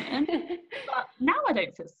that moment, but now I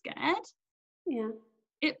don't feel scared. Yeah.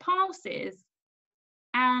 It passes.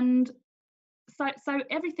 And so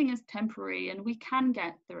everything is temporary, and we can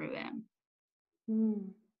get through it.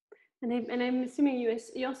 And I'm assuming you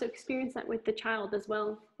also experience that with the child as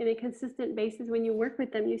well, in a consistent basis. When you work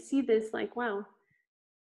with them, you see this, like, wow,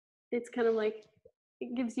 it's kind of like,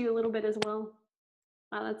 it gives you a little bit as well.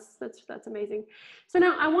 Wow, that's amazing. So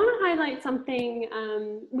now I want to highlight something.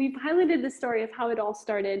 We've highlighted the story of how it all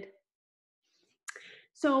started.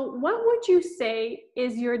 So what would you say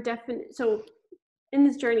is your so in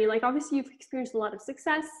this journey, like obviously you've experienced a lot of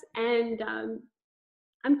success, and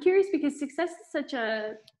I'm curious, because success is such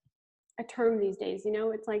a term these days, you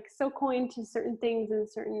know, it's like so coined to certain things and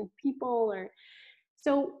certain people, or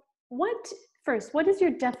so what first, what is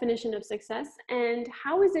your definition of success, and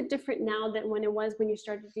how is it different now than when it was when you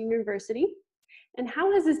started university? And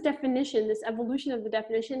how has this definition, this evolution of the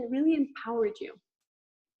definition, really empowered you?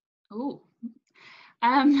 Oh,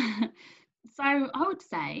 so I would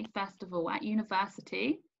say, first of all, at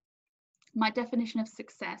university, my definition of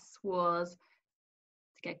success was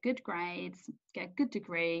to get good grades, get a good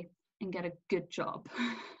degree, and get a good job.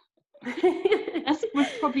 That was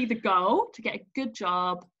probably the goal, to get a good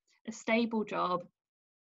job, a stable job.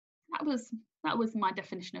 That was my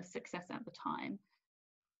definition of success at the time.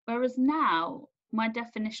 Whereas now, my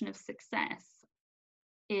definition of success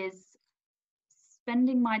is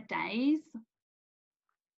spending my days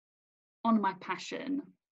on my passion,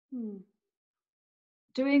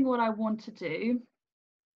 doing what I want to do,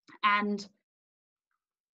 and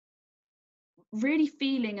really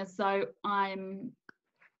feeling as though I'm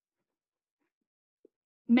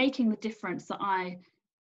making the difference that I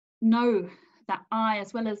know that I,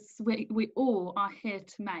 as well as we all, are here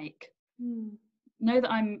to make. Know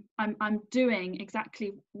that I'm doing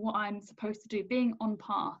exactly what I'm supposed to do, being on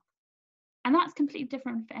path. And that's completely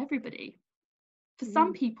different for everybody. For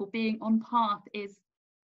some people, being on path is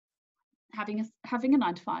having a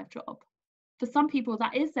 9-to-5 job. For some people,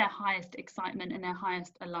 that is their highest excitement and their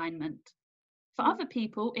highest alignment. For other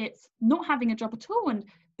people, it's not having a job at all and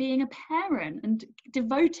being a parent and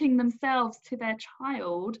devoting themselves to their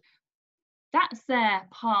child. That's their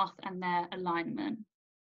path and their alignment.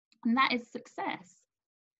 And that is success.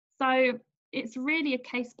 So it's really a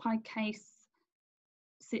case-by-case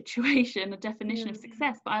situation, a definition of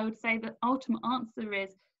success. But I would say the ultimate answer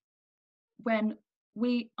is when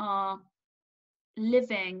we are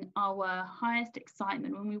living our highest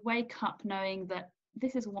excitement, when we wake up knowing that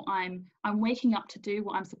this is what I'm waking up to do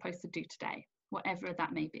what I'm supposed to do today, whatever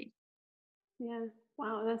that may be. Yeah,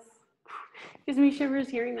 wow, that's gives me shivers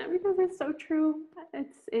hearing that, because it's so true.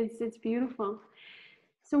 It's beautiful.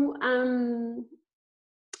 So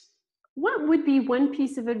what would be one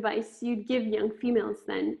piece of advice you'd give young females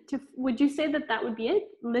then? Would you say that would be it?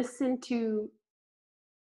 Listen to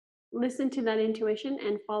that intuition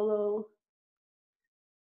and follow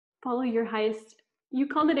your highest, you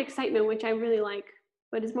called it excitement, which I really like,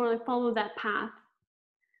 but it's more like follow that path.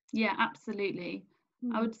 Yeah, absolutely.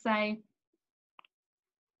 I would say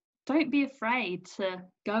don't be afraid to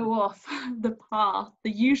go off the path,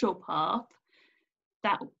 the usual path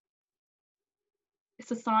that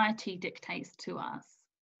society dictates to us.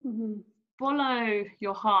 Follow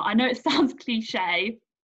your heart. I know it sounds cliche,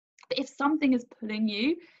 but if something is pulling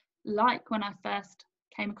you, like when I first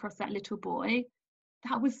came across that little boy,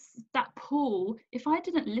 that pull, if I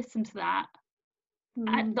didn't listen to that,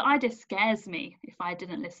 the idea scares me. If I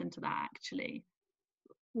didn't listen to that, actually.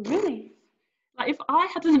 Really? Like if I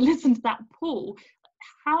hadn't listened to that pull,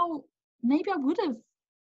 maybe I would have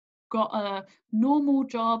got a normal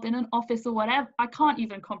job in an office or whatever. I can't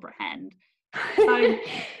even comprehend. So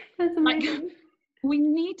that's amazing. Like, we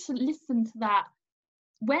need to listen to that.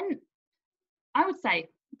 When I would say,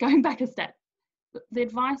 going back a step, the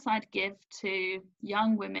advice I'd give to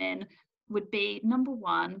young women would be, number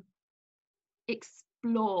one,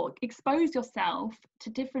 expose yourself to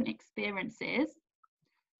different experiences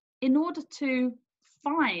in order to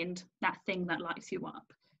find that thing that lights you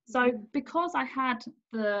up. So because I had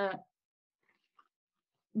the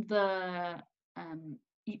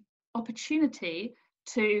opportunity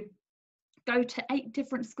to go to 8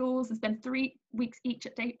 different schools and spend 3 weeks each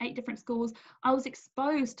at 8 different schools, I was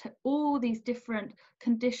exposed to all these different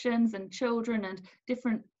conditions and children and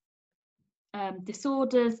different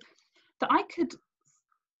disorders that I could,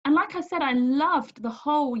 and like I said, I loved the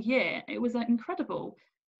whole year. It was incredible.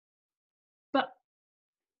 But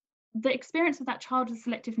the experience of that child with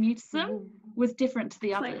selective mutism was different to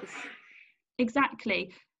the others.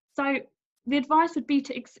 Exactly. So the advice would be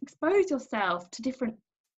to expose yourself to different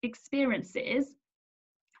experiences,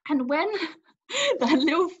 and when that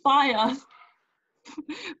little fire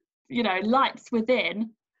lights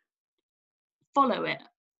within, follow it,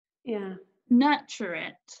 nurture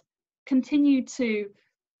it, continue to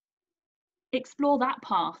explore that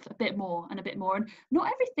path a bit more and a bit more. And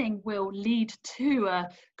not everything will lead to a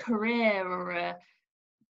career or a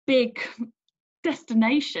big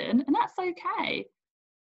destination, and that's okay.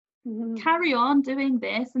 Carry on doing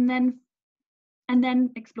this and then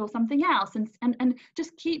explore something else, and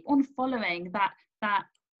just keep on following that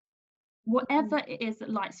whatever it is that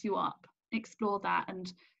lights you up, explore that,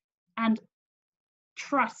 and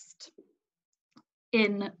trust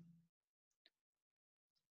in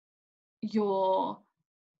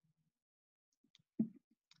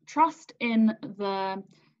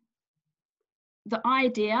the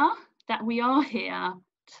idea that we are here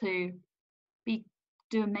to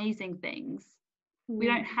do amazing things. We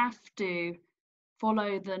don't have to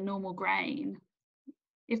follow the normal grain.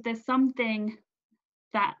 If there's something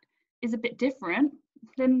that is a bit different,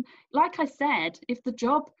 then, like I said, if the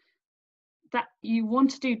job that you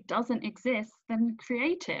want to do doesn't exist, then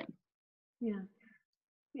create it. Yeah.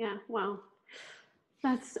 Wow.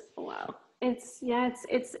 That's wow. It's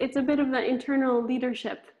a bit of the internal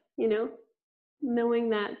leadership, you know, knowing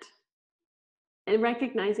that and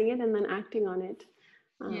recognizing it and then acting on it.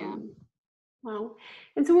 Wow.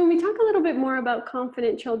 And so when we talk a little bit more about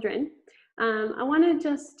confident children, I want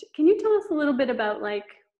to can you tell us a little bit about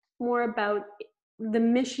more about the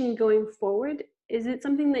mission going forward? Is it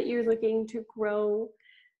something that you're looking to grow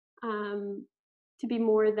to be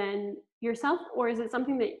more than yourself, or is it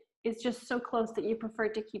something that is just so close that you prefer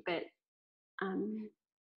to keep it?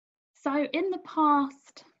 So in the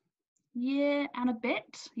past year and a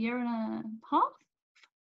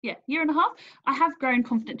half, I have grown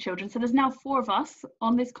Confident Children. So there's now 4 of us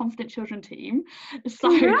on this Confident Children team. So,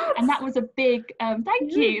 congrats. And that was a big,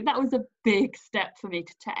 thank you. That was a big step for me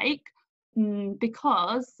to take,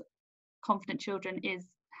 because Confident Children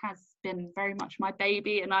has been very much my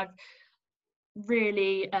baby, and I've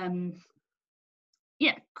really,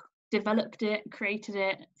 developed it, created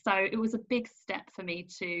it. So it was a big step for me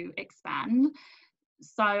to expand.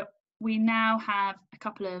 So we now have a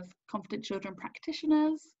couple of Confident Children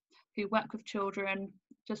practitioners who work with children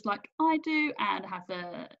just like I do, and have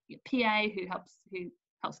a PA who helps with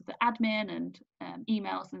the admin and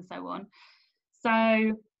emails and so on.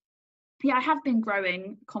 So yeah, I have been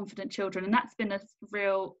growing Confident Children, and that's been a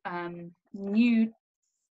real new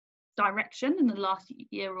direction in the last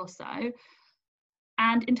year or so.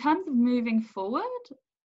 And in terms of moving forward,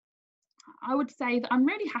 I would say that I'm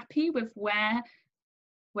really happy with where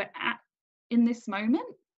we're at in this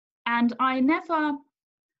moment, and I never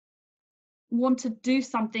want to do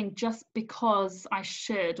something just because I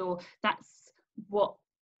should, or that's what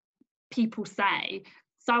people say.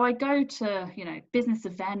 So I go to, business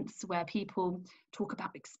events where people talk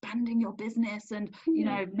about expanding your business and,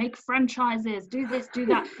 make franchises, do this, do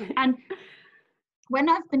that. And when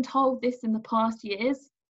I've been told this in the past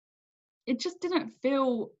years, it just didn't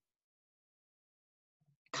feel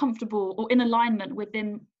comfortable or in alignment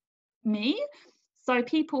within me. So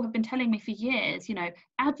people have been telling me for years,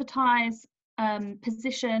 advertise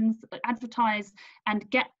positions, advertise and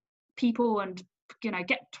get people, and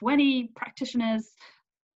get 20 practitioners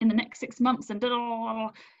in the next 6 months, and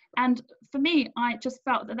and for me, I just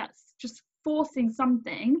felt that that's just forcing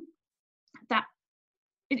something that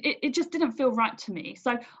it just didn't feel right to me.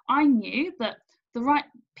 So I knew that the right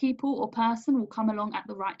people or person will come along at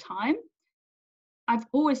the right time. I've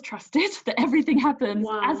always trusted that everything happens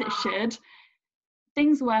as it should.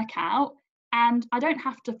 Things work out, and I don't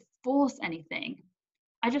have to force anything.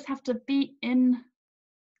 I just have to be in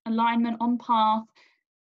alignment, on path,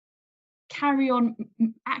 carry on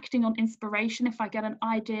acting on inspiration if I get an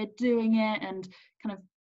idea, doing it, and kind of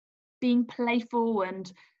being playful and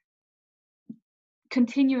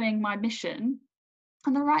continuing my mission,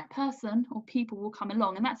 and the right person or people will come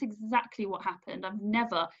along. And that's exactly what happened. I've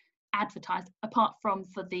never advertised, apart from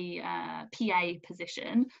for the PA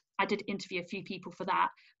position. I did interview a few people for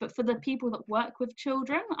that, but for the people that work with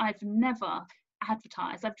children, I've never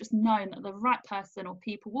advertised. I've just known that the right person or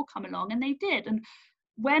people will come along, and they did. And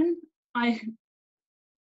when they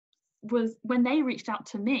reached out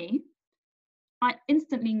to me, I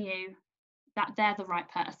instantly knew that they're the right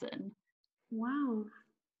person. Wow.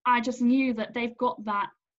 I just knew that they've got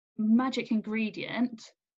that magic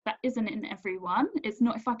ingredient that isn't in everyone. It's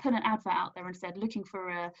not, if I put an advert out there and said looking for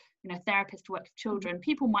a therapist to work with children,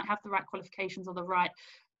 people might have the right qualifications or the right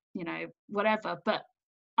whatever, but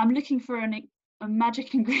I'm looking for a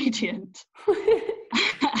magic ingredient.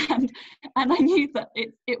 and I knew that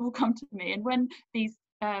it will come to me. And when these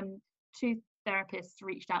 2 therapists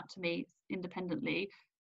reached out to me independently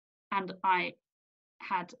and I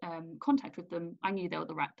had contact with them, I knew they were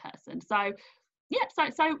the right person. So yeah,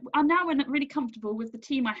 so I'm now really comfortable with the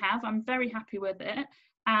team I have. I'm very happy with it,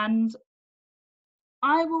 and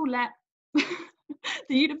I will let the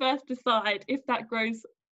universe decide if that grows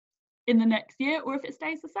in the next year or if it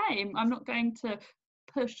stays the same. I'm not going to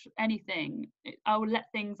push anything. I'll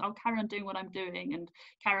carry on doing what I'm doing and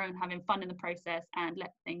carry on having fun in the process and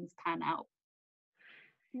let things pan out.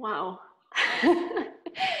 Wow.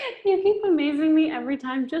 You keep amazing me every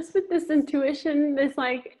time, just with this intuition, this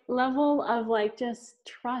level of just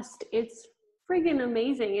trust. It's friggin'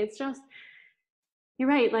 amazing. It's just, you're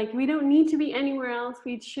right. Like, we don't need to be anywhere else.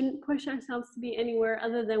 We shouldn't push ourselves to be anywhere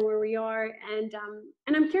other than where we are. And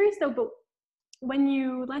I'm curious though, but when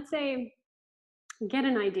you, let's say, get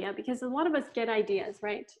an idea, because a lot of us get ideas,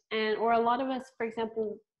 right? And, or a lot of us, for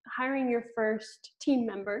example, hiring your first team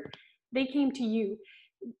member, they came to you.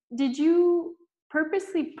 Did you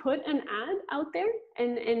purposely put an ad out there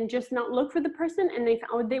and just not look for the person, and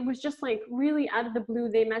they was just like really out of the blue,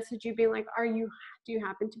 they messaged you being like, do you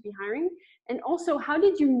happen to be hiring? And also, how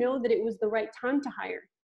did you know that it was the right time to hire?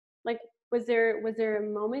 Like, was there a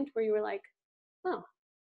moment where you were like, oh,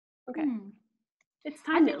 okay, it's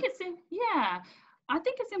time now? I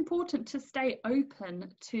think it's important to stay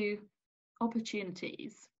open to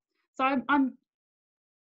opportunities. So I'm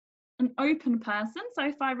an open person. So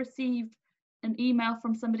if I receive an email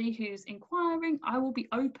from somebody who's inquiring, I will be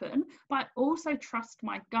open, but I also trust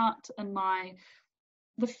my gut and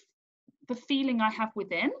the feeling I have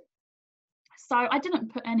within. So I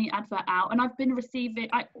didn't put any advert out, and I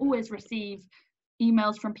always receive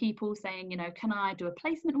emails from people saying, you know, can I do a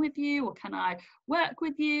placement with you, or can I work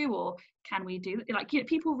with you, or can we do, like, you know,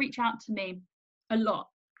 people reach out to me a lot.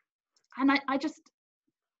 And I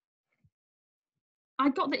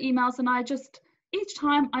got the emails, and each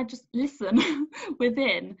time I just listen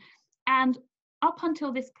within. And up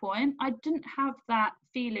until this point, I didn't have that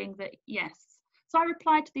feeling that, yes. So I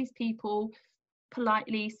replied to these people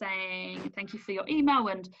politely saying, thank you for your email,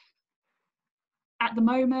 and at the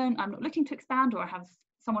moment I'm not looking to expand, or I have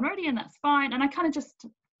someone already, and that's fine. And I kind of just,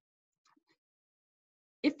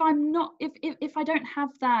 if I don't have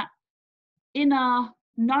that inner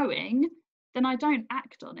knowing, then I don't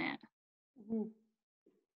act on it. Mm-hmm.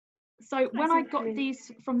 So when I got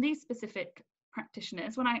these from these specific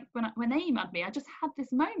practitioners, when they emailed me, I just had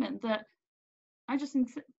this moment that I just,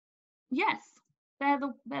 yes, they're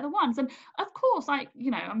the ones. And of course,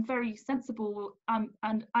 I'm very sensible,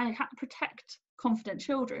 and I protect confident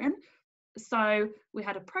children. So we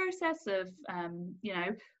had a process of,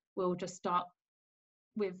 we'll just start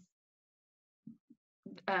with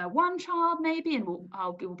one child maybe, and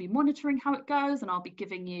we'll be monitoring how it goes, and I'll be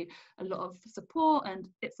giving you a lot of support, and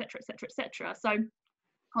etc., etc., etc. So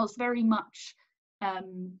I was very much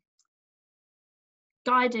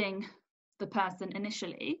guiding the person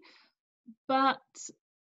initially, but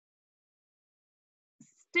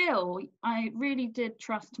still I really did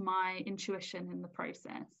trust my intuition in the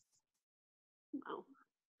process. Wow.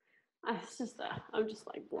 I'm just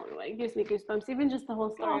like blown away. It gives me goosebumps, even just the whole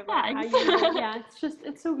story of like how you, yeah,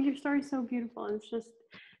 your story's so beautiful, and it's just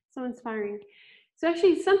so inspiring. So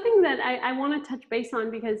actually, something that I want to touch base on,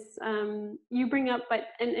 because you bring up, but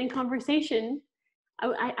in conversation,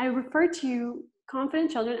 I refer to confident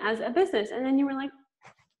children as a business, and then you were like,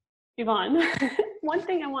 Yvonne, one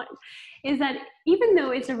thing I want is that even though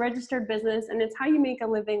it's a registered business and it's how you make a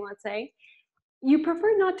living, let's say, you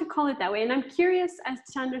prefer not to call it that way. And I'm curious as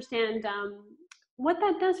to understand what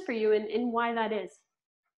that does for you, and why that is.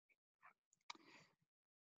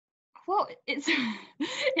 Well, it's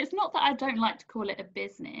not that I don't like to call it a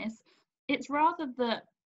business. It's rather that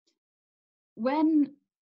when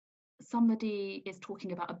somebody is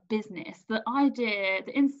talking about a business, the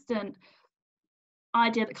instant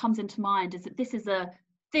idea that comes into mind is that this is a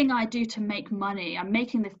thing I do to make money. I'm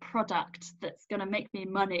making this product that's going to make me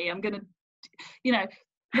money. I'm going to,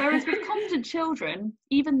 whereas with confident children,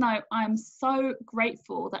 even though I'm so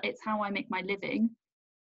grateful that it's how I make my living,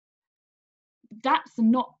 that's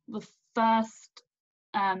not the first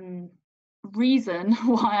reason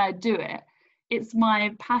why I do it. It's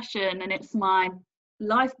my passion and it's my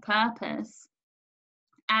life purpose.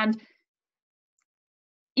 And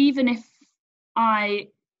even if I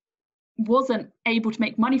wasn't able to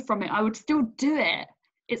make money from it, I would still do it.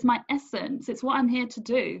 It's my essence. It's what I'm here to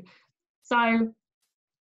do. So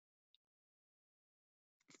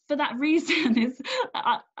for that reason,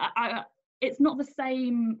 it's not the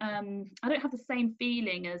same. I don't have the same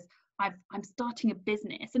feeling as I'm starting a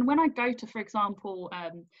business. And when I go to, for example,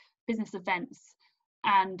 business events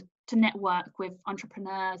and to network with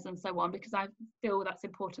entrepreneurs and so on, because I feel that's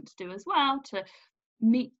important to do as well, to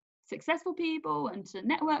meet successful people and to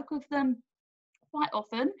network with them. Quite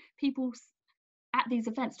often people at these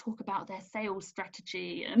events talk about their sales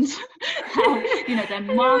strategy and how their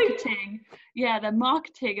marketing, their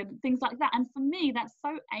marketing and things like that. And for me, that's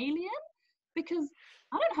so alien, because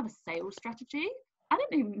I don't have a sales strategy. I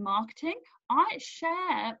don't do marketing. I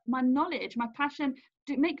share my knowledge, my passion,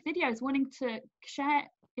 to make videos, wanting to share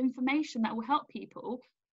information that will help people.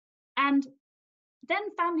 And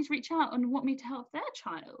then families reach out and want me to help their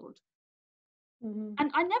child. Mm-hmm.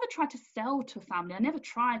 And I never try to sell to a family. I never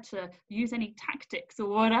try to use any tactics or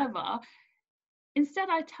whatever. instead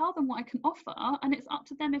I tell them what I can offer, and it's up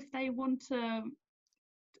to them if they want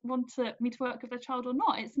me to work with their child or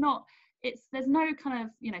not. There's no kind of,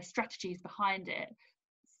 you know, strategies behind it.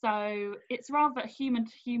 So it's rather a human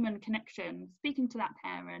to human connection, speaking to that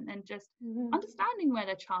parent and just understanding where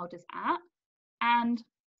their child is at, and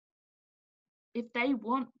if they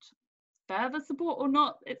want further support or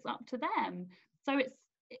not, it's up to them. So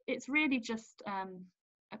it's really just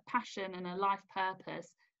a passion and a life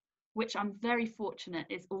purpose, which I'm very fortunate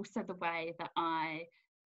is also the way that I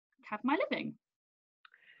have my living.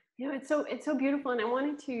 You know, it's so beautiful, and I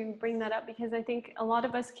wanted to bring that up because I think a lot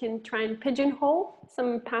of us can try and pigeonhole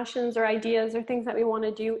some passions or ideas or things that we want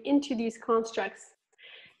to do into these constructs.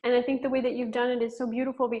 And I think the way that you've done it is so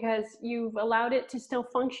beautiful because you've allowed it to still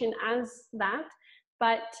function as that,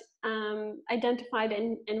 but identified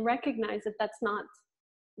and recognized that that's not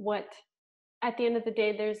what, at the end of the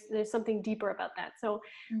day, there's something deeper about that. So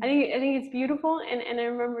I think it's beautiful. And I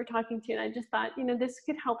remember talking to you, and I just thought, you know, this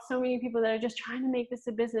could help so many people that are just trying to make this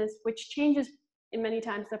a business, which changes in many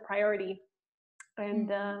times the priority and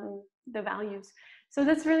the values. So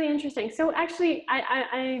that's really interesting. So actually,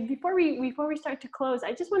 I before we start to close,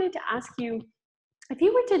 I just wanted to ask you, if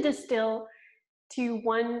you were to distill to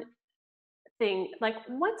one thing, like,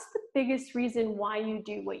 what's the biggest reason why you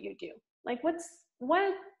do what you do? Like,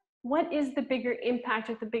 what is the bigger impact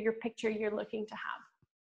or the bigger picture you're looking to have?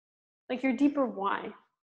 Like your deeper why?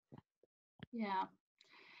 Yeah,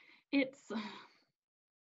 it's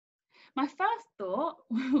my first thought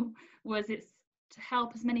was it's to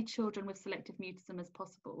help as many children with selective mutism as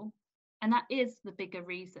possible. And that is the bigger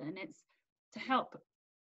reason. It's to help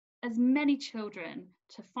as many children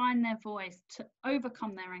to find their voice, to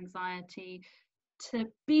overcome their anxiety,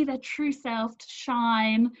 to be their true self, to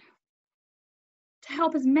shine, to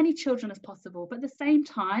help as many children as possible. But at the same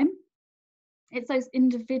time, it's those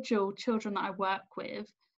individual children that I work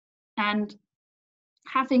with, and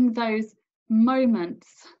having those moments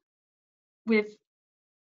with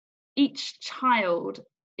each child,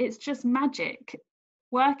 it's just magic.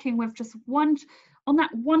 Working with just one on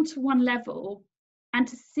that one-to-one level, and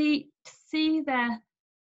to see their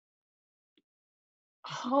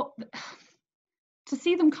whole, to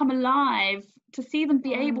see them come alive, to see them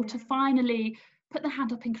be able to finally put their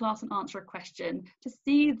hand up in class and answer a question, to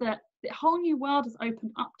see that the whole new world has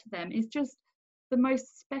opened up to them is just the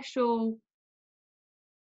most special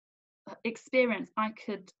experience I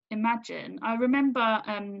could imagine. I remember,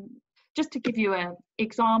 just to give you an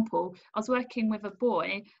example, I was working with a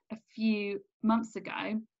boy a few months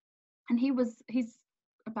ago, and he's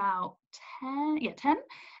about 10,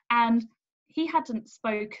 and he hadn't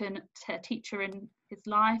spoken to a teacher in his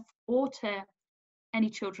life or to any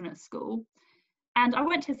children at school. And I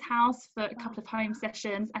went to his house for a couple of home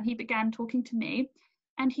sessions, and he began talking to me,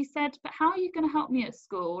 and he said, but how are you going to help me at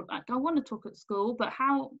school? Like, I want to talk at school, but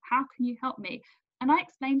how can you help me? And I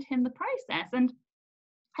explained to him the process,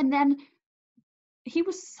 and then he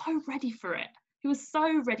was so ready for it. He was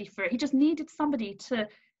so ready for it. He just needed somebody to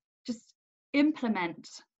just implement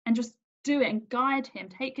and just do it and guide him,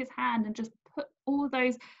 take his hand and just put all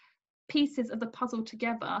those pieces of the puzzle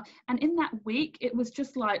together. And in that week, it was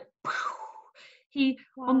just like, he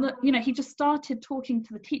just started talking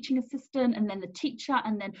to the teaching assistant and then the teacher,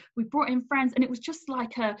 and then we brought in friends, and it was just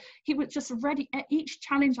like he was just ready. At each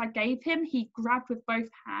challenge I gave him, he grabbed with both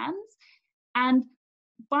hands. And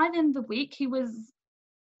by the end of the week, he was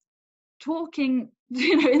talking,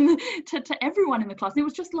 to everyone in the class. And it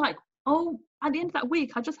was just like, oh, at the end of that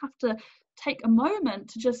week, I just have to take a moment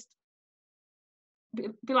to just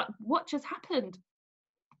be like, what just happened?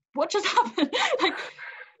 What just happened? Like,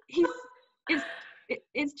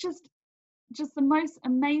 it's just the most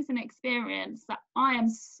amazing experience that I am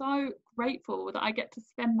so grateful that I get to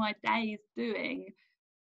spend my days doing.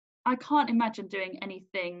 I can't imagine doing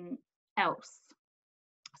anything else.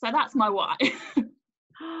 So that's my why.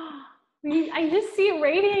 I just see it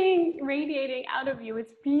radiating out of you.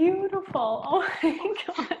 It's beautiful. Oh my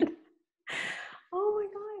God. Oh my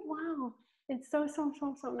God. Wow. It's so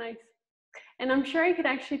nice. And I'm sure I could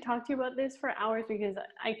actually talk to you about this for hours, because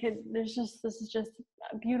this is just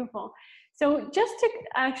beautiful. So just to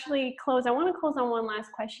actually close, I want to close on one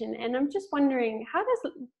last question. And I'm just wondering, how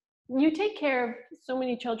does you take care of so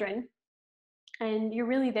many children, and you're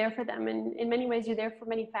really there for them, and in many ways you're there for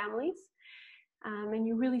many families, and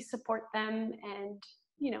you really support them and,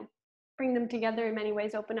 bring them together in many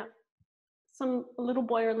ways, open up some little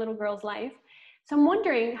boy or little girl's life. So I'm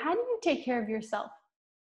wondering, how do you take care of yourself?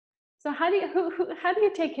 So how do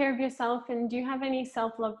you take care of yourself, and do you have any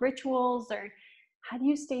self-love rituals, or how do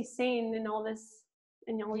you stay sane in all this,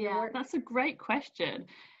 in all your work? That's a great question.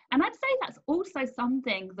 And I'd say that's also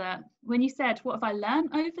something that, when you said, what have I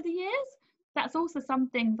learned over the years? That's also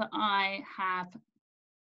something that I have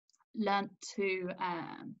learned to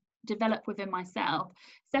develop within myself,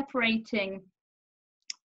 separating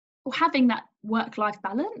or having that work-life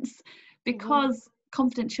balance, because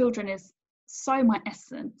confident children is so my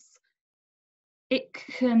essence. It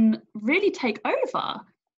can really take over.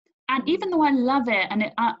 And even though I love it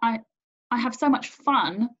and I have so much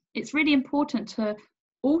fun, it's really important to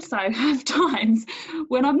also have times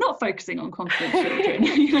when I'm not focusing on confident children,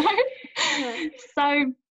 you know? Yeah.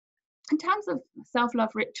 So in terms of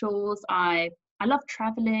self-love rituals, I love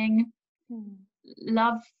traveling,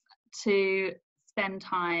 love to spend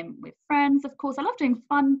time with friends, of course. I love doing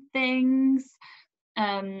fun things,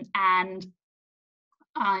 and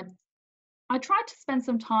I try to spend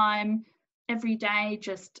some time every day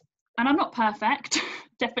and I'm not perfect,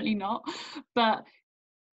 definitely not, but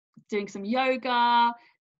doing some yoga,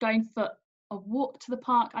 going for a walk to the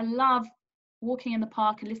park. I love walking in the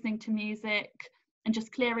park and listening to music and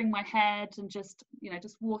just clearing my head and just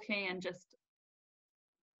walking and just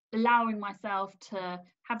allowing myself to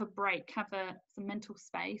have a break, have some mental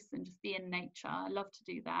space and just be in nature. I love to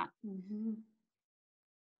do that.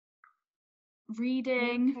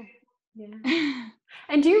 Reading. Yeah.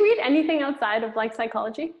 And do you read anything outside of like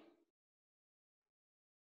psychology?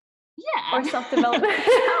 Yeah. Or self-development? I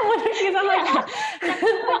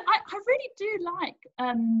really do like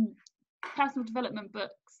personal development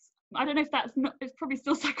books. I don't know if it's probably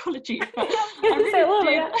still psychology, but I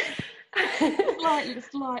really do.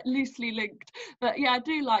 It's like loosely linked, but yeah, I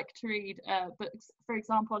do like to read books. For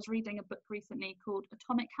example, I was reading a book recently called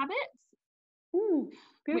atomic habits.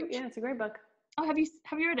 Yeah, it's a great book. Oh, have you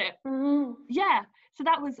read it? Yeah, so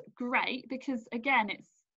that was great because again, it's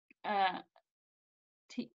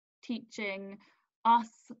teaching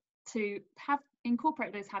us to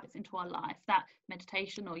incorporate those habits into our life, that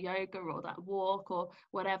meditation or yoga or that walk or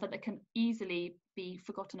whatever that can easily be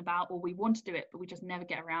forgotten about, or we want to do it but we just never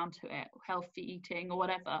get around to it, or healthy eating or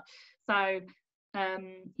whatever. So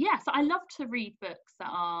so I love to read books that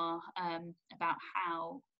are about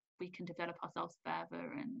how we can develop ourselves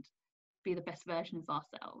further and be the best version of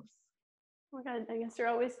ourselves. Oh my God, I guess you're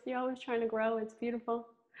always trying to grow. It's beautiful.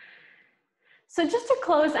 So just to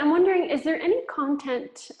close, I'm wondering, is there any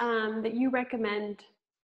content that you recommend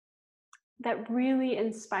that really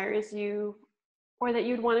inspires you, or that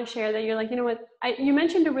you'd want to share, that you're like, you know what, you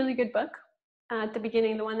mentioned a really good book at the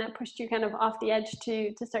beginning, the one that pushed you kind of off the edge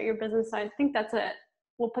to start your business. So I think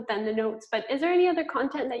we'll put that in the notes, but is there any other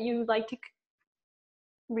content that you like to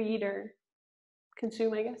read or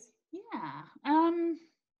consume, I guess? Yeah.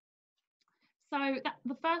 So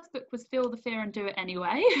the first book was Feel the Fear and Do It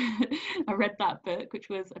Anyway. I read that book, which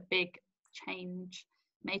was a big change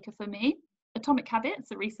maker for me. Atomic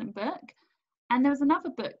Habits, a recent book. And there was another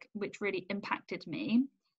book which really impacted me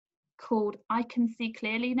called I Can See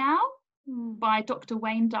Clearly Now by Dr.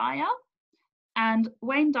 𝗬𝗲𝗏. And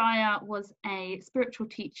𝗬𝗏𝗏 was a spiritual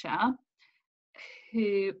teacher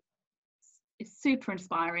who is super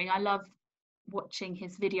inspiring. I love watching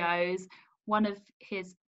his videos. One of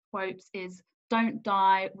his quotes is, "Don't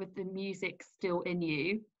die with the music still in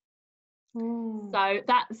you." So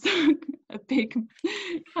that's a big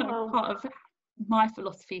part of my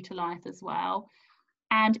philosophy to life as well.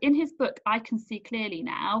 And in his book I Can See Clearly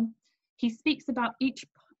Now, he speaks about each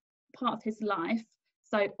part of his life,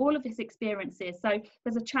 so all of his experiences. So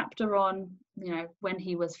there's a chapter on, when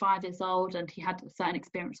he was 5 years old and he had a certain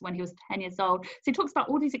experience when he was 10 years old. So he talks about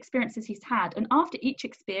all these experiences he's had, and after each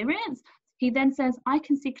experience he then says, I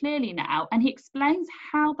can see clearly now, and he explains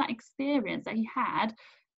how that experience that he had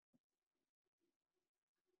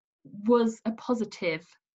was a positive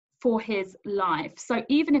for his life. So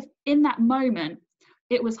even if in that moment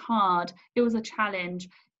it was hard, it was a challenge,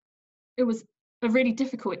 it was a really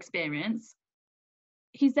difficult experience,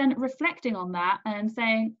 he's then reflecting on that and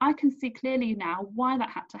saying, I can see clearly now why that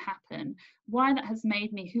had to happen, why that has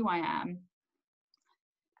made me who I am.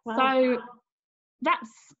 Wow. So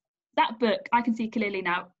that book, I Can See Clearly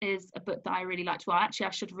Now, is a book that I really liked. Well, actually,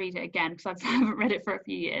 I should read it again because I haven't read it for a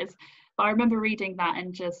few years. But I remember reading that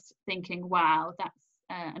and just thinking, wow, that's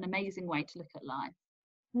an amazing way to look at life.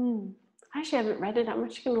 I actually haven't read it. I'm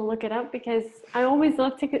actually going to look it up because I always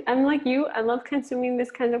love to, I'm like you, I love consuming this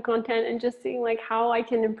kind of content and just seeing like how I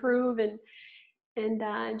can improve and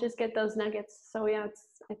just get those nuggets. So yeah,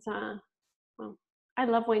 it's well, I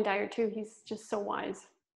love 𝗬𝗏𝗏 too. He's just so wise.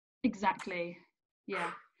 Exactly.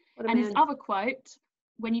 Yeah. And his other quote,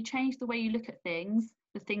 when you change the way you look at things,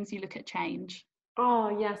 the things you look at change. Oh,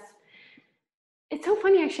 yes. it's so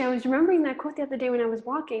funny, actually. I was remembering that quote the other day when I was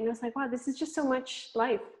walking. I was like, wow, this is just so much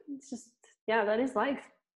life. It's just, yeah, that is life.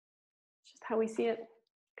 It's just how we see it.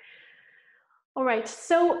 All right.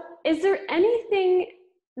 So is there anything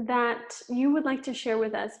that you would like to share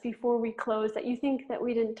with us before we close that you think that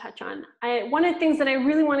we didn't touch on? One of the things that I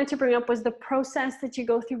really wanted to bring up was the process that you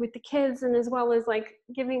go through with the kids, and as well as like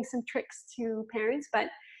giving some tricks to parents. But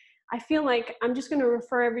I feel like I'm just going to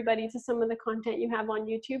refer everybody to some of the content you have on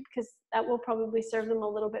YouTube, because that will probably serve them a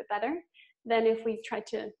little bit better than if we try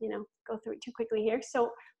to, you know, go through it too quickly here.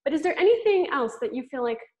 So, but is there anything else that you feel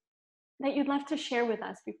like that you'd love to share with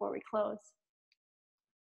us before we close?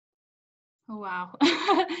 Oh, wow.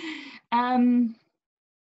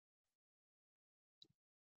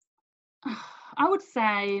 I would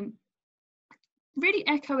say really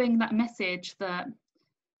echoing that message that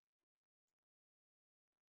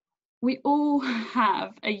we all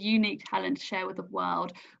have a unique talent to share with the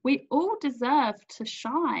world. We all deserve to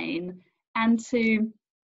shine and to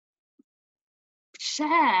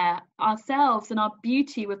share ourselves and our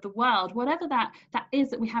beauty with the world, whatever that is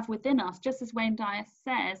that we have within us. Just as 𝗰𝗵𝗿𝗍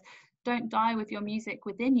says, don't die with your music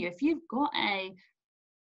within you. If you've got a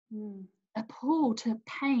pull to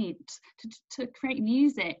paint, to create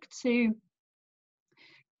music, to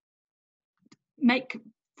make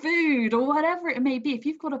food or whatever it may be, if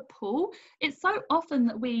you've got a pull, it's so often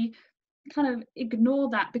that we kind of ignore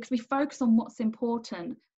that because we focus on what's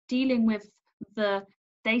important, dealing with the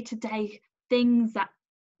day-to-day things that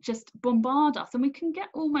just bombard us, and we can get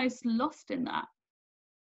almost lost in that.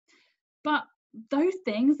 But those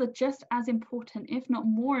things are just as important, if not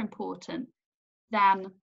more important, than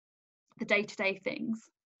the day-to-day things.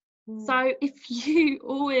 So if you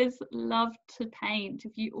always love to paint,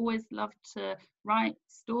 if you always love to write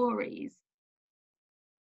stories,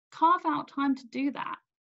 carve out time to do that.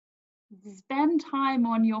 Spend time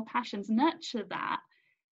on your passions, nurture that,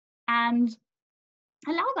 and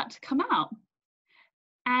allow that to come out.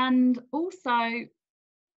 And also,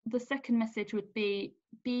 the second message would be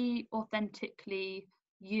authentically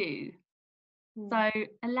you. So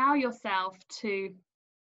allow yourself to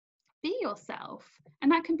be yourself.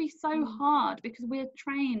 And that can be so hard because we're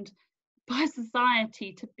trained by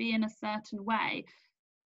society to be in a certain way.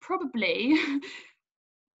 Probably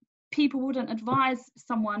people wouldn't advise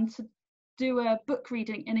someone to do a book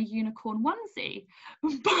reading in a unicorn onesie,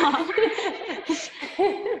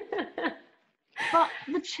 but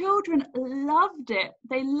the children loved it.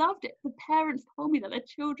 They loved it. The parents told me that their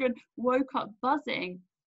children woke up buzzing,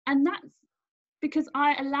 and that's because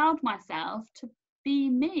I allowed myself to be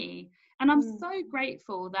me. And I'm so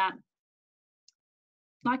grateful that,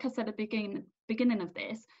 like I said at the beginning of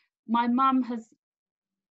this, my mum has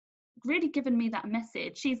really given me that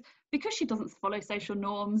message. Because she doesn't follow social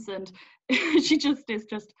norms, and she just is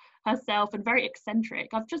just herself and very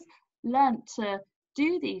eccentric, I've just learnt to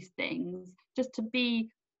do these things just to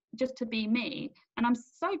be me. And I'm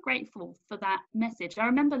so grateful for that message. I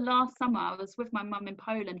remember last summer I was with my mum in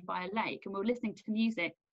Poland by a lake, and we were listening to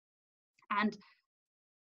music, and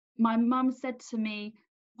my mum said to me,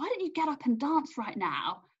 "Why don't you get up and dance right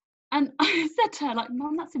now?" And I said to her, like,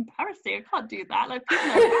 "Mum, that's embarrassing. I can't do that. Like, people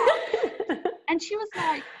know that." And she was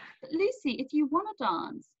like, "Lucy, if you want to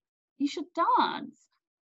dance, you should dance."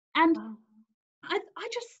 And I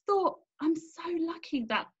just thought, I'm so lucky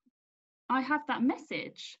that I have that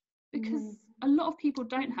message, because a lot of people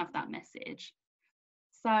don't have that message.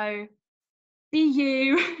 So be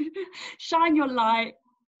you, shine your light,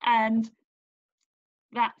 and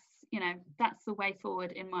that's the way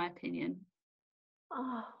forward, in my opinion.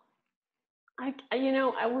 Oh, I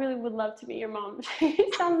really would love to be your mom.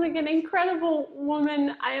 She sounds like an incredible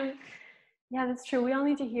woman. Yeah, that's true. We all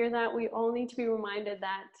need to hear that. We all need to be reminded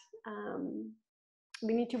that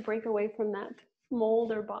we need to break away from that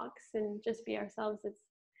mold or box and just be ourselves. It's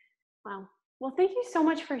wow. Well, thank you so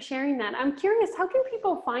much for sharing that. I'm curious, how can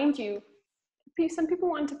people find you? Some people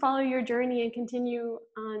want to follow your journey and continue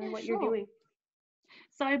on what you're doing.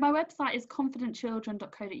 So my website is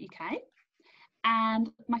confidentchildren.co.uk,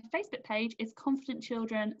 and my Facebook page is Confident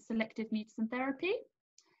Children Selective Mutism Therapy,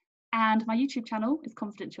 and my YouTube channel is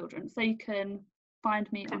Confident Children. So you can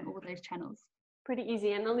find me on all those channels. Pretty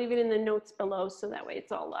easy, and I'll leave it in the notes below so that way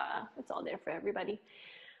it's all there for everybody.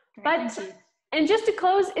 Great, And just to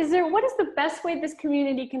close, what is the best way this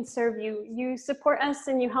community can serve you? You support us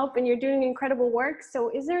and you help, and you're doing incredible work. So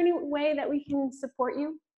is there any way that we can support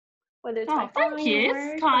you? Whether it's by following your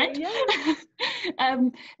work, kind.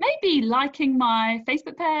 Maybe liking my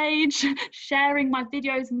Facebook page, sharing my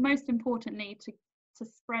videos, most importantly to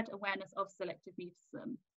spread awareness of selective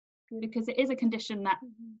mutism, because it is a condition that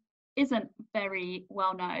isn't very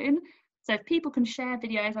well known. So if people can share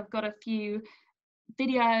videos, I've got a few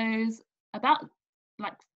videos about,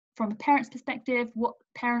 like, from a parent's perspective, what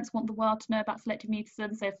parents want the world to know about selective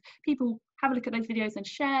mutism. So if people have a look at those videos and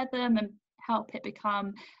share them and help it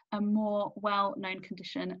become a more well-known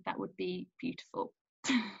condition, that would be beautiful.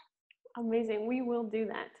 Amazing. We will do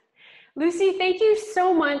that. 𝗀𝗲, thank you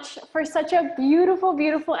so much for such a beautiful,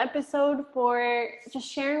 beautiful episode, for just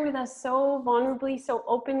sharing with us so vulnerably, so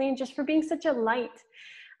openly, just for being such a light.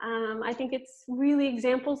 I think it's really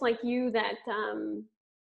examples like you that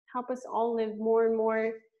help us all live more and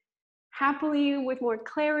more happily, with more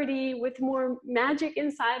clarity, with more magic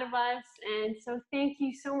inside of us. And so thank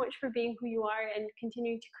you so much for being who you are and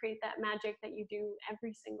continuing to create that magic that you do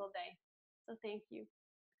every single day. So thank you.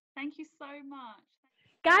 Thank you so much.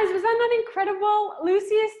 Guys, was that not incredible?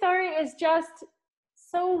 𝗀𝗲's story is just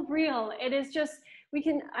so real. It is just,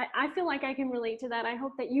 I feel like I can relate to that. I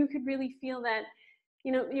hope that you could really feel that,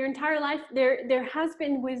 you know, your entire life, there has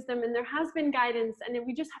been wisdom and there has been guidance, and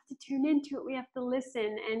we just have to tune into it. We have to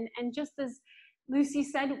listen. And just as 𝗀𝗲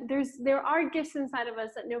said, there are gifts inside of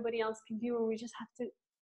us that nobody else can do, and we just have to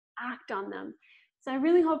act on them. So I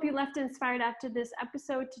really hope you left inspired after this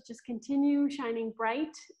episode to just continue shining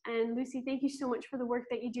bright. And 𝗀𝗲, thank you so much for the work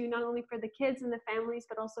that you do, not only for the kids and the families,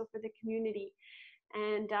 but also for the community.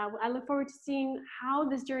 And I look forward to seeing how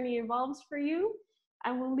this journey evolves for you.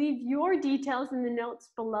 I will leave your details in the notes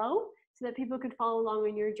below so that people can follow along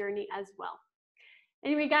on your journey as well.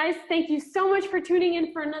 Anyway, guys, thank you so much for tuning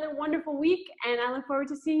in for another wonderful week, and I look forward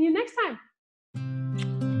to seeing you next time.